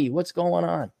 Bobby, what's going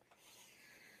on?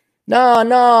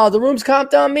 No, the room's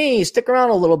comped on me. Stick around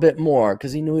a little bit more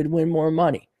because he knew he'd win more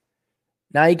money.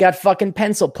 Now you got fucking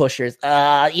pencil pushers.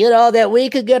 That we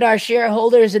could get our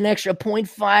shareholders an extra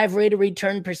 0.5 rate of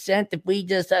return percent if we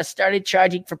just started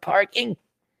charging for parking.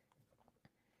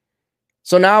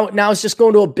 So now it's just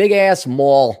going to a big ass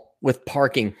mall with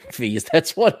parking fees.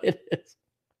 That's what it is.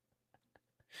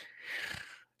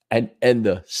 And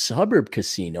the suburb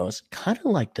casinos, kind of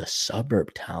like the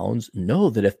suburb towns, know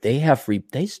that if they have free,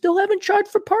 they still haven't charged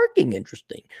for parking.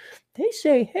 Interesting. They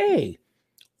say, hey,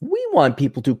 we want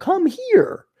people to come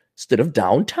here instead of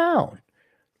downtown.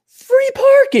 Free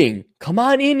parking. Come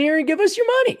on in here and give us your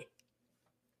money.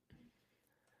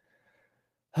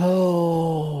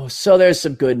 Oh, so there's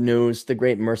some good news. The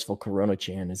great merciful Corona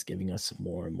Chan is giving us some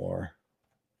more and more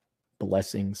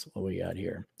blessings. What we got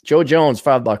here? Joe Jones,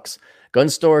 $5. Gun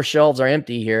store shelves are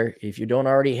empty here. If you don't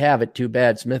already have it, too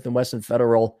bad. Smith & Wesson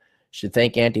Federal should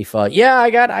thank Antifa. Yeah, I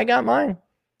got mine.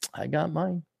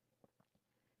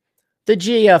 The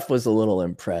GF was a little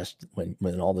impressed when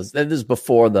all this is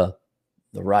before the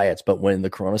riots, but when the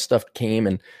Corona stuff came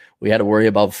and we had to worry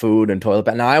about food and toilet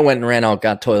paper. Now I went and ran out,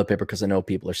 got toilet paper because I know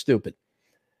people are stupid.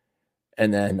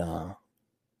 And then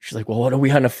she's like, well, what are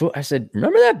we on the food? I said,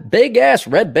 remember that big ass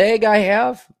red bag I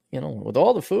have, with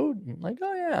all the food? I'm like,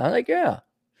 oh yeah. Yeah.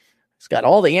 It's got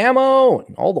all the ammo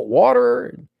and all the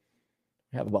water.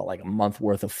 I have about like a month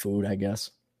worth of food, I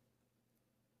guess.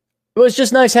 It was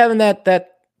just nice having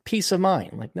that peace of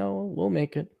mind. Like, no, we'll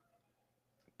make it.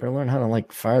 Better learn how to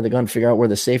fire the gun, figure out where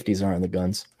the safeties are on the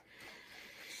guns.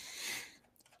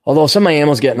 Although some of my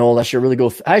ammo's getting old, I should really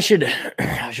go. I should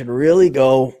really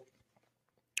go.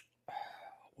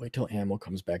 Wait till ammo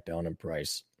comes back down in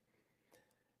price.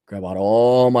 Grab out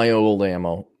all my old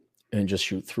ammo and just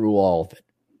shoot through all of it.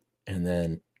 And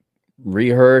then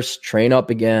rehearse, train up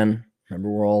again.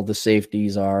 Remember where all the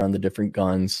safeties are on the different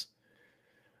guns.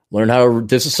 Learn how to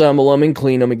disassemble them and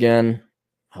clean them again.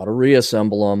 How to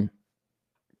reassemble them.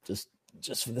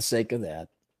 Just for the sake of that.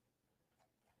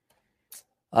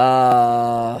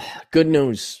 Good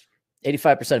news.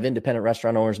 85% of independent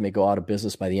restaurant owners may go out of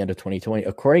business by the end of 2020.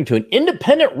 According to an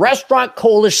independent restaurant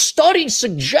coalition, studies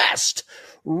suggest,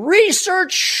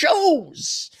 research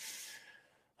shows.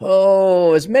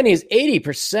 As many as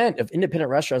 80% of independent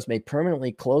restaurants may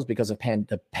permanently close because of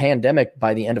the pandemic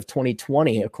by the end of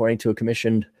 2020, according to a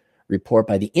commissioned report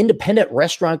by the Independent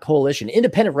Restaurant Coalition.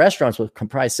 Independent restaurants will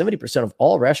comprise 70% of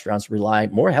all restaurants, rely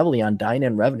more heavily on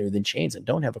dine-in revenue than chains and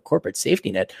don't have a corporate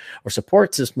safety net or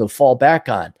support system to fall back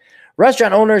on.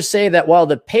 Restaurant owners say that while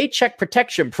the Paycheck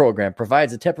Protection Program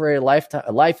provides a temporary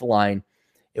lifeline,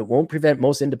 it won't prevent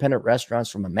most independent restaurants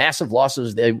from a massive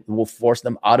losses. They will force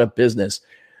them out of business.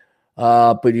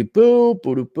 Boo-doo-boo.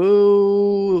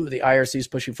 The IRC is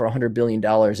pushing for $100 billion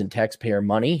in taxpayer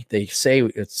money. They say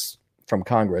it's from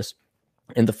Congress.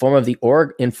 In the form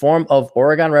of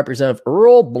Oregon Representative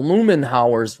Earl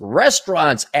Blumenauer's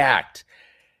Restaurants Act.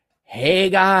 Hey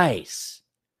guys,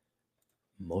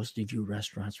 most of you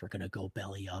restaurants were going to go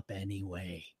belly up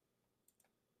anyway.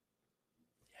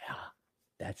 Yeah,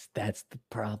 that's the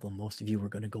problem. Most of you were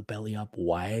going to go belly up.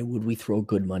 Why would we throw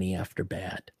good money after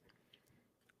bad?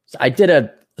 So I did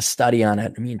a study on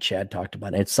it. Me and Chad talked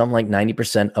about it. It's something like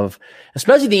 90% of,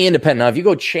 especially the independent. Now, if you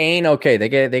go chain, okay,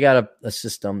 they got a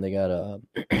system, they got a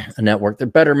network. They're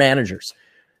better managers.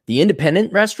 The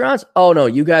independent restaurants, oh no,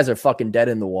 you guys are fucking dead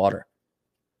in the water.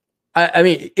 I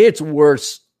mean, it's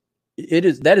worse.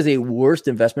 That is a worse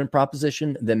investment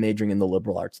proposition than majoring in the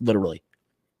liberal arts, literally.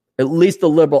 At least the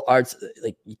liberal arts,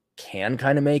 you can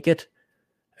kind of make it.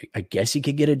 I guess you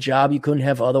could get a job you couldn't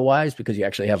have otherwise because you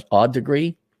actually have a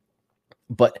degree.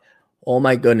 But, oh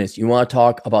my goodness, you want to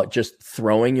talk about just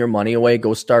throwing your money away?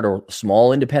 Go start a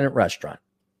small independent restaurant.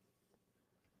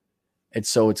 And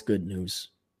so it's good news.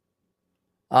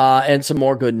 And some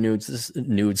more good news.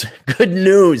 Good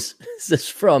news. This is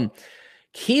from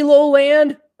Kilo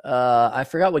Land. I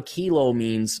forgot what kilo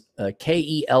means.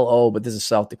 Kelo, but this is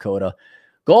South Dakota.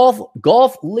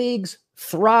 Golf leagues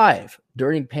thrive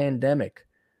during pandemic.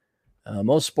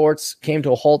 Most sports came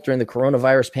to a halt during the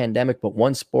coronavirus pandemic, but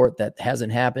one sport that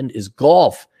hasn't happened is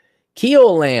golf.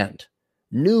 Keoland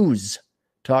News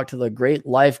talked to the Great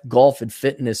Life Golf and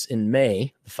Fitness in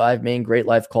May. The 5 main Great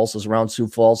Life courses around Sioux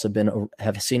Falls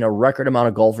have seen a record amount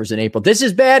of golfers in April. This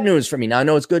is bad news for me. Now, I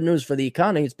know it's good news for the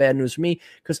economy. It's bad news for me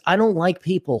because I don't like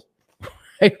people.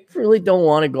 I really don't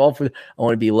want to golf with. I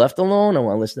want to be left alone. I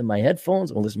want to listen to my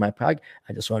headphones. I want to listen to my podcast.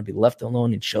 I just want to be left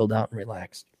alone and chilled out and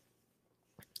relaxed.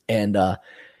 And I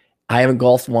haven't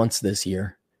golfed once this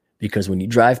year because when you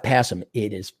drive past them,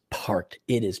 it is parked.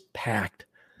 It is packed.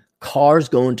 cars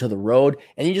going to the road,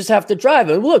 and you just have to drive.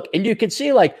 And look, and you can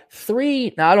see like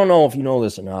 3. Now, I don't know if you know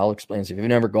this, and I'll explain to you if you've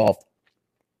never golfed.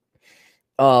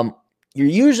 You're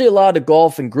usually allowed to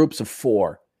golf in groups of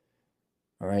 4.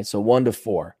 All right, so 1 to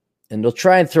 4. And they'll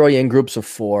try and throw you in groups of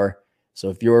 4. So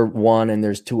if you're 1 and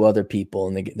there's 2 other people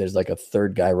and there's like a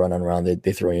third guy running around,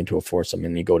 they throw you into a foursome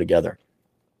and you go together.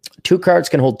 2 carts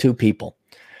can hold 2 people.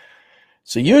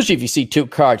 So usually if you see 2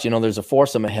 carts, there's a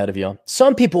foursome ahead of you.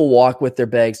 Some people walk with their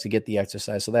bags to get the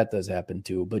exercise, so that does happen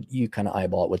too, but you kind of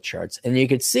eyeball it with charts. And you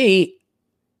can see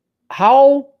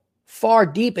how far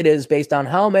deep it is based on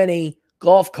how many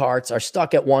golf carts are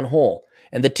stuck at one hole.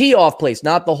 And the tee-off place,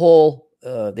 not the hole,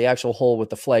 the actual hole with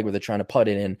the flag where they're trying to putt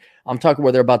it in. I'm talking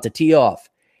where they're about to tee off.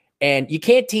 And you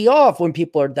can't tee off when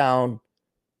people are down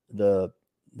the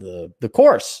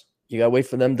course. You got to wait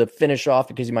for them to finish off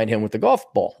because you might hit them with the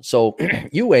golf ball. So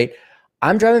you wait.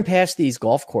 I'm driving past these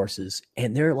golf courses,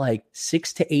 and they're like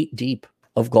 6 to 8 deep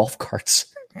of golf carts.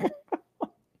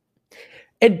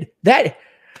 And that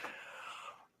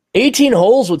 18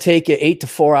 holes will take you 8 to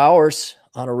 4 hours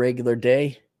on a regular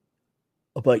day.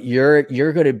 But you're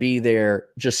going to be there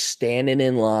just standing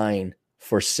in line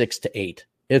for 6 to 8.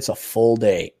 It's a full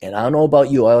day. And I don't know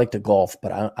about you. I like to golf,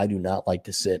 but I do not like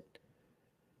to sit.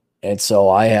 And so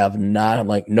I'm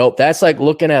like, nope. That's like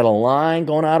looking at a line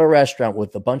going out of a restaurant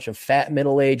with a bunch of fat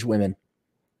middle-aged women,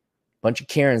 bunch of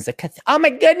Karens that, oh my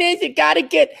goodness, we have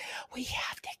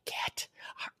to get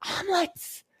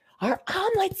our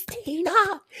omelets,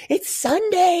 Tina. It's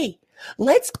Sunday.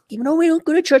 We don't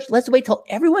go to church. Let's wait till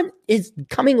everyone is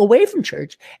coming away from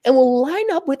church and we'll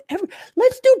line up with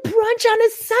let's do brunch on a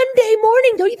Sunday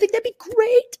morning. Don't you think that'd be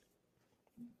great?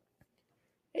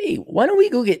 Hey, why don't we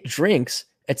go get drinks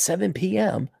at 7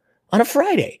 p.m. on a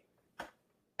Friday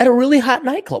at a really hot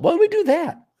nightclub? Why don't we do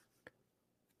that?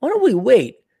 Why don't we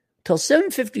wait till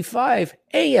 7:55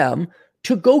 a.m.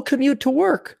 to go commute to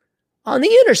work on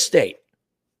the interstate?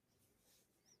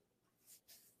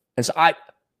 And so I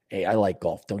like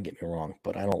golf, don't get me wrong,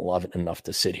 but I don't love it enough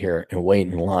to sit here and wait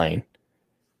in line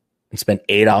and spend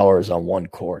 8 hours on one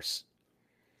course.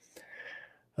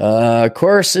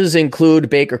 Courses include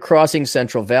Baker Crossing,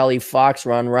 Central Valley, Fox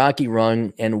Run, Rocky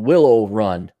Run, and Willow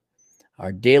Run.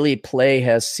 Our daily play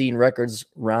has seen record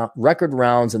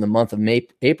rounds in the month of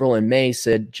April and May,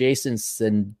 said Jason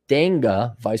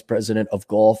Sendanga, Vice President of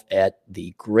Golf at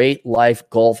the Great Life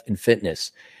Golf and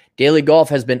Fitness. Daily golf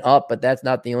has been up, but that's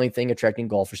not the only thing attracting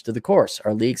golfers to the course.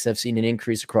 Our leagues have seen an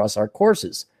increase across our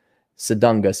courses,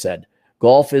 Sendanga said.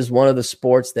 Golf is one of the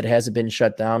sports that hasn't been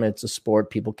shut down. It's a sport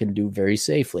people can do very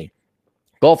safely.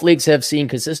 Golf leagues have seen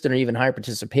consistent or even higher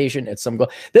participation at some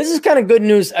golf. This is kind of good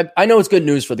news. I know it's good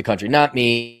news for the country, not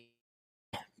me,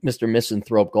 Mr.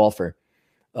 Misanthrope golfer.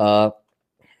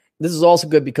 This is also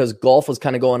good because golf was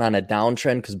kind of going on a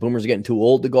downtrend because boomers are getting too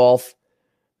old to golf.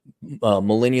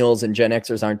 Millennials and Gen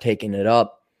Xers aren't taking it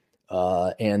up.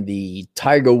 And the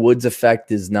Tiger Woods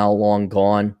effect is now long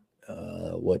gone.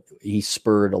 What he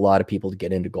spurred a lot of people to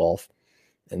get into golf,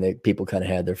 and people kind of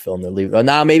had their fill in their leave.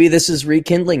 Now maybe this is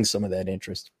rekindling some of that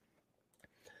interest.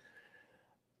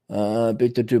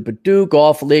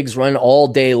 Golf leagues run all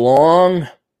day long.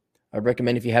 I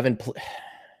recommend if you haven't.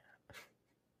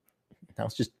 Now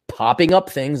it's just popping up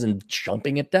things and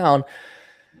jumping it down.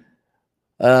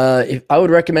 I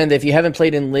would recommend that if you haven't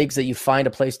played in leagues that you find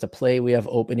a place to play. We have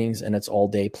openings and it's all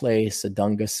day play,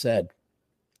 Sendanga said.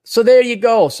 So there you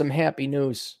go. Some happy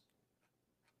news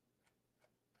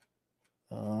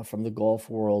from the golf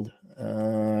world.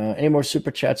 Any more super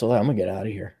chats? I'm going to get out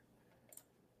of here.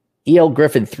 E.L.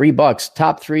 Griffin, $3.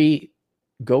 Top 3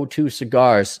 go-to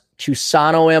cigars.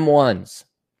 Cusano M1s.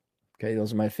 Okay,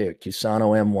 those are my favorite.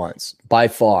 Cusano M1s. By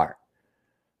far.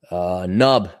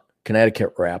 Nub,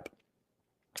 Connecticut wrap.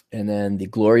 And then the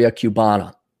Gloria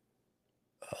Cubana.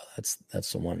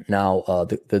 That's the one. Now,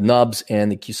 the nubs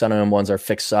and the Cusano M1s are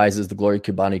fixed sizes. The Gloria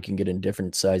Cubana you can get in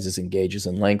different sizes and gauges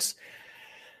and lengths.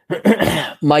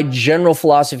 My general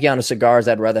philosophy on a cigar is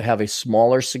I'd rather have a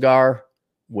smaller cigar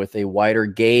with a wider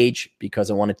gauge because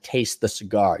I want to taste the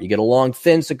cigar. You get a long,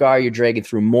 thin cigar, you're dragging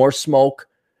through more smoke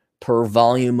per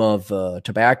volume of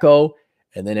tobacco,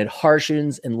 and then it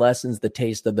harshens and lessens the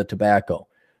taste of the tobacco.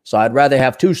 So I'd rather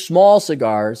have 2 small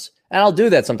cigars, and I'll do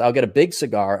that sometimes. I'll get a big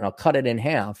cigar, and I'll cut it in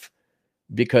half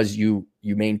because you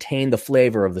maintain the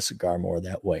flavor of the cigar more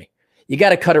that way. You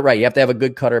got to cut it right. You have to have a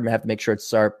good cutter. You have to make sure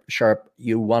it's sharp.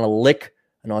 You want to lick.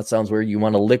 I know it sounds weird. You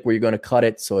want to lick where you're going to cut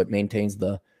it so it maintains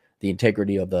the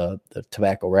integrity of the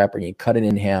tobacco wrapper. And you cut it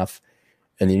in half,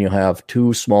 and then you'll have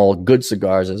 2 small, good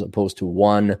cigars as opposed to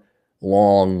 1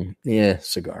 long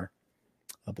cigar.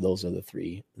 But those are the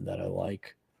 3 that I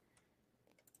like.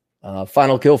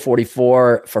 Final Kill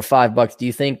 44 for $5. Do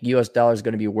you think US dollar is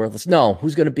going to be worthless? No.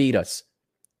 Who's going to beat us?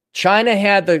 China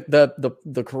had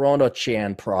the Corona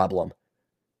Chan problem.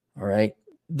 All right.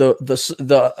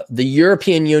 The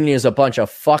European Union is a bunch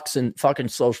of fucks and fucking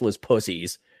socialist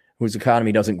pussies whose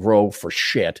economy doesn't grow for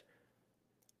shit.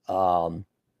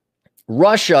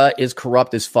 Russia is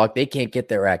corrupt as fuck. They can't get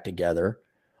their act together.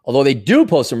 Although they do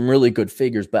post some really good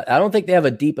figures, but I don't think they have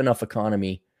a deep enough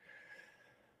economy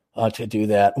to do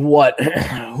that. What?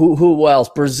 Who else?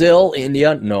 Brazil,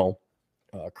 India? No.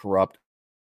 Corrupt.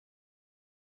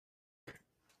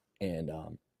 And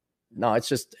no, it's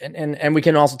just, and we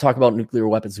can also talk about nuclear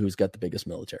weapons, who's got the biggest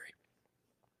military.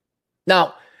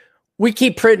 Now, we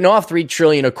keep printing off $3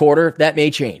 trillion a quarter. That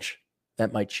may change.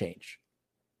 That might change.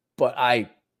 But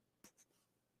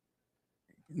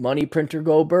money printer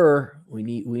go burr. We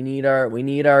need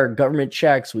our government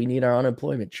checks. We need our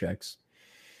unemployment checks.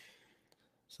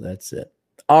 So that's it.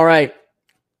 All right.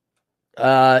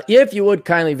 If you would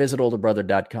kindly visit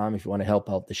olderbrother.com if you want to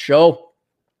help out the show.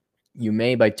 You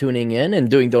may by tuning in and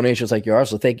doing donations like you are.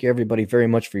 So thank you everybody very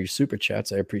much for your super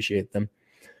chats. I appreciate them.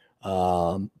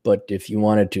 But if you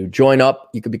wanted to join up,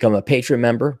 you could become a Patreon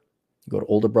member. Go to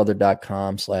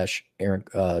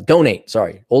olderbrother.com/Aaron, donate.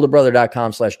 Sorry.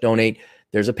 olderbrother.com/donate.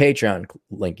 There's a Patreon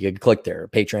link. You can click there,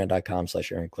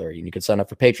 patreon.com/Aaron Clarey. And you can sign up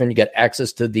for Patreon. You get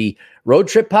access to the Road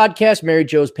Trip podcast, Mary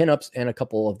Jo's Pinups, and a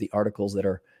couple of the articles that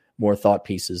are more thought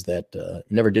pieces that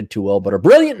never did too well, but are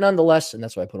brilliant nonetheless. And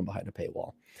that's why I put them behind a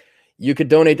paywall. You could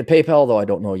donate to PayPal, though I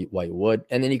don't know why you would.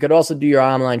 And then you could also do your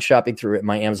online shopping through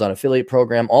my Amazon affiliate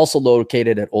program, also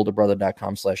located at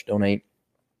olderbrother.com/donate.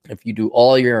 If you do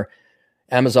all your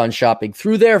Amazon shopping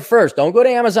through there first, don't go to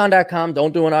Amazon.com.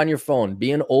 Don't do it on your phone.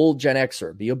 Be an old Gen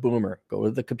Xer. Be a boomer. Go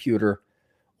to the computer,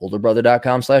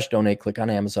 olderbrother.com/donate. Click on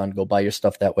Amazon. Go buy your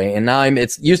stuff that way. And now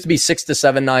it used to be 6 to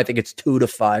 7. Now I think it's 2 to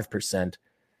 5%,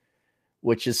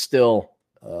 which is still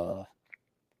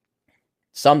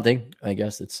something. I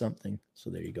guess it's something. So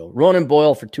there you go. Ronan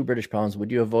Boyle for £2 British.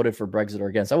 Would you have voted for Brexit or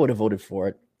against? I would have voted for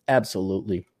it.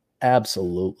 Absolutely.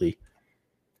 Absolutely.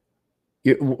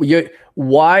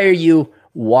 Why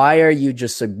are you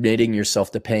just submitting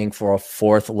yourself to paying for a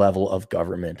fourth level of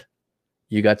government?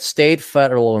 You got state,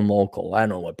 federal, and local. I don't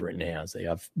know what Britain has. They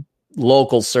have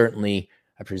local, certainly.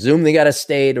 I presume they got a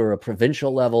state or a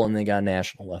provincial level, and they got a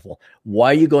national level.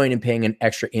 Why are you going and paying an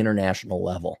extra international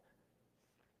level?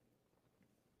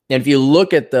 And if you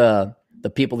look at the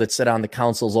people that sit on the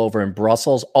councils over in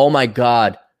Brussels, oh my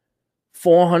God,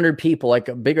 400 people,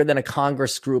 like bigger than a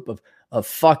Congress group of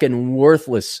fucking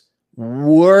worthless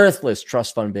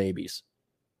trust fund babies.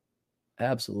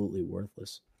 Absolutely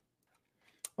worthless.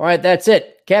 All right, that's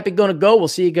it. Cappy gonna go. We'll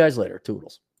see you guys later.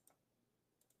 Toodles.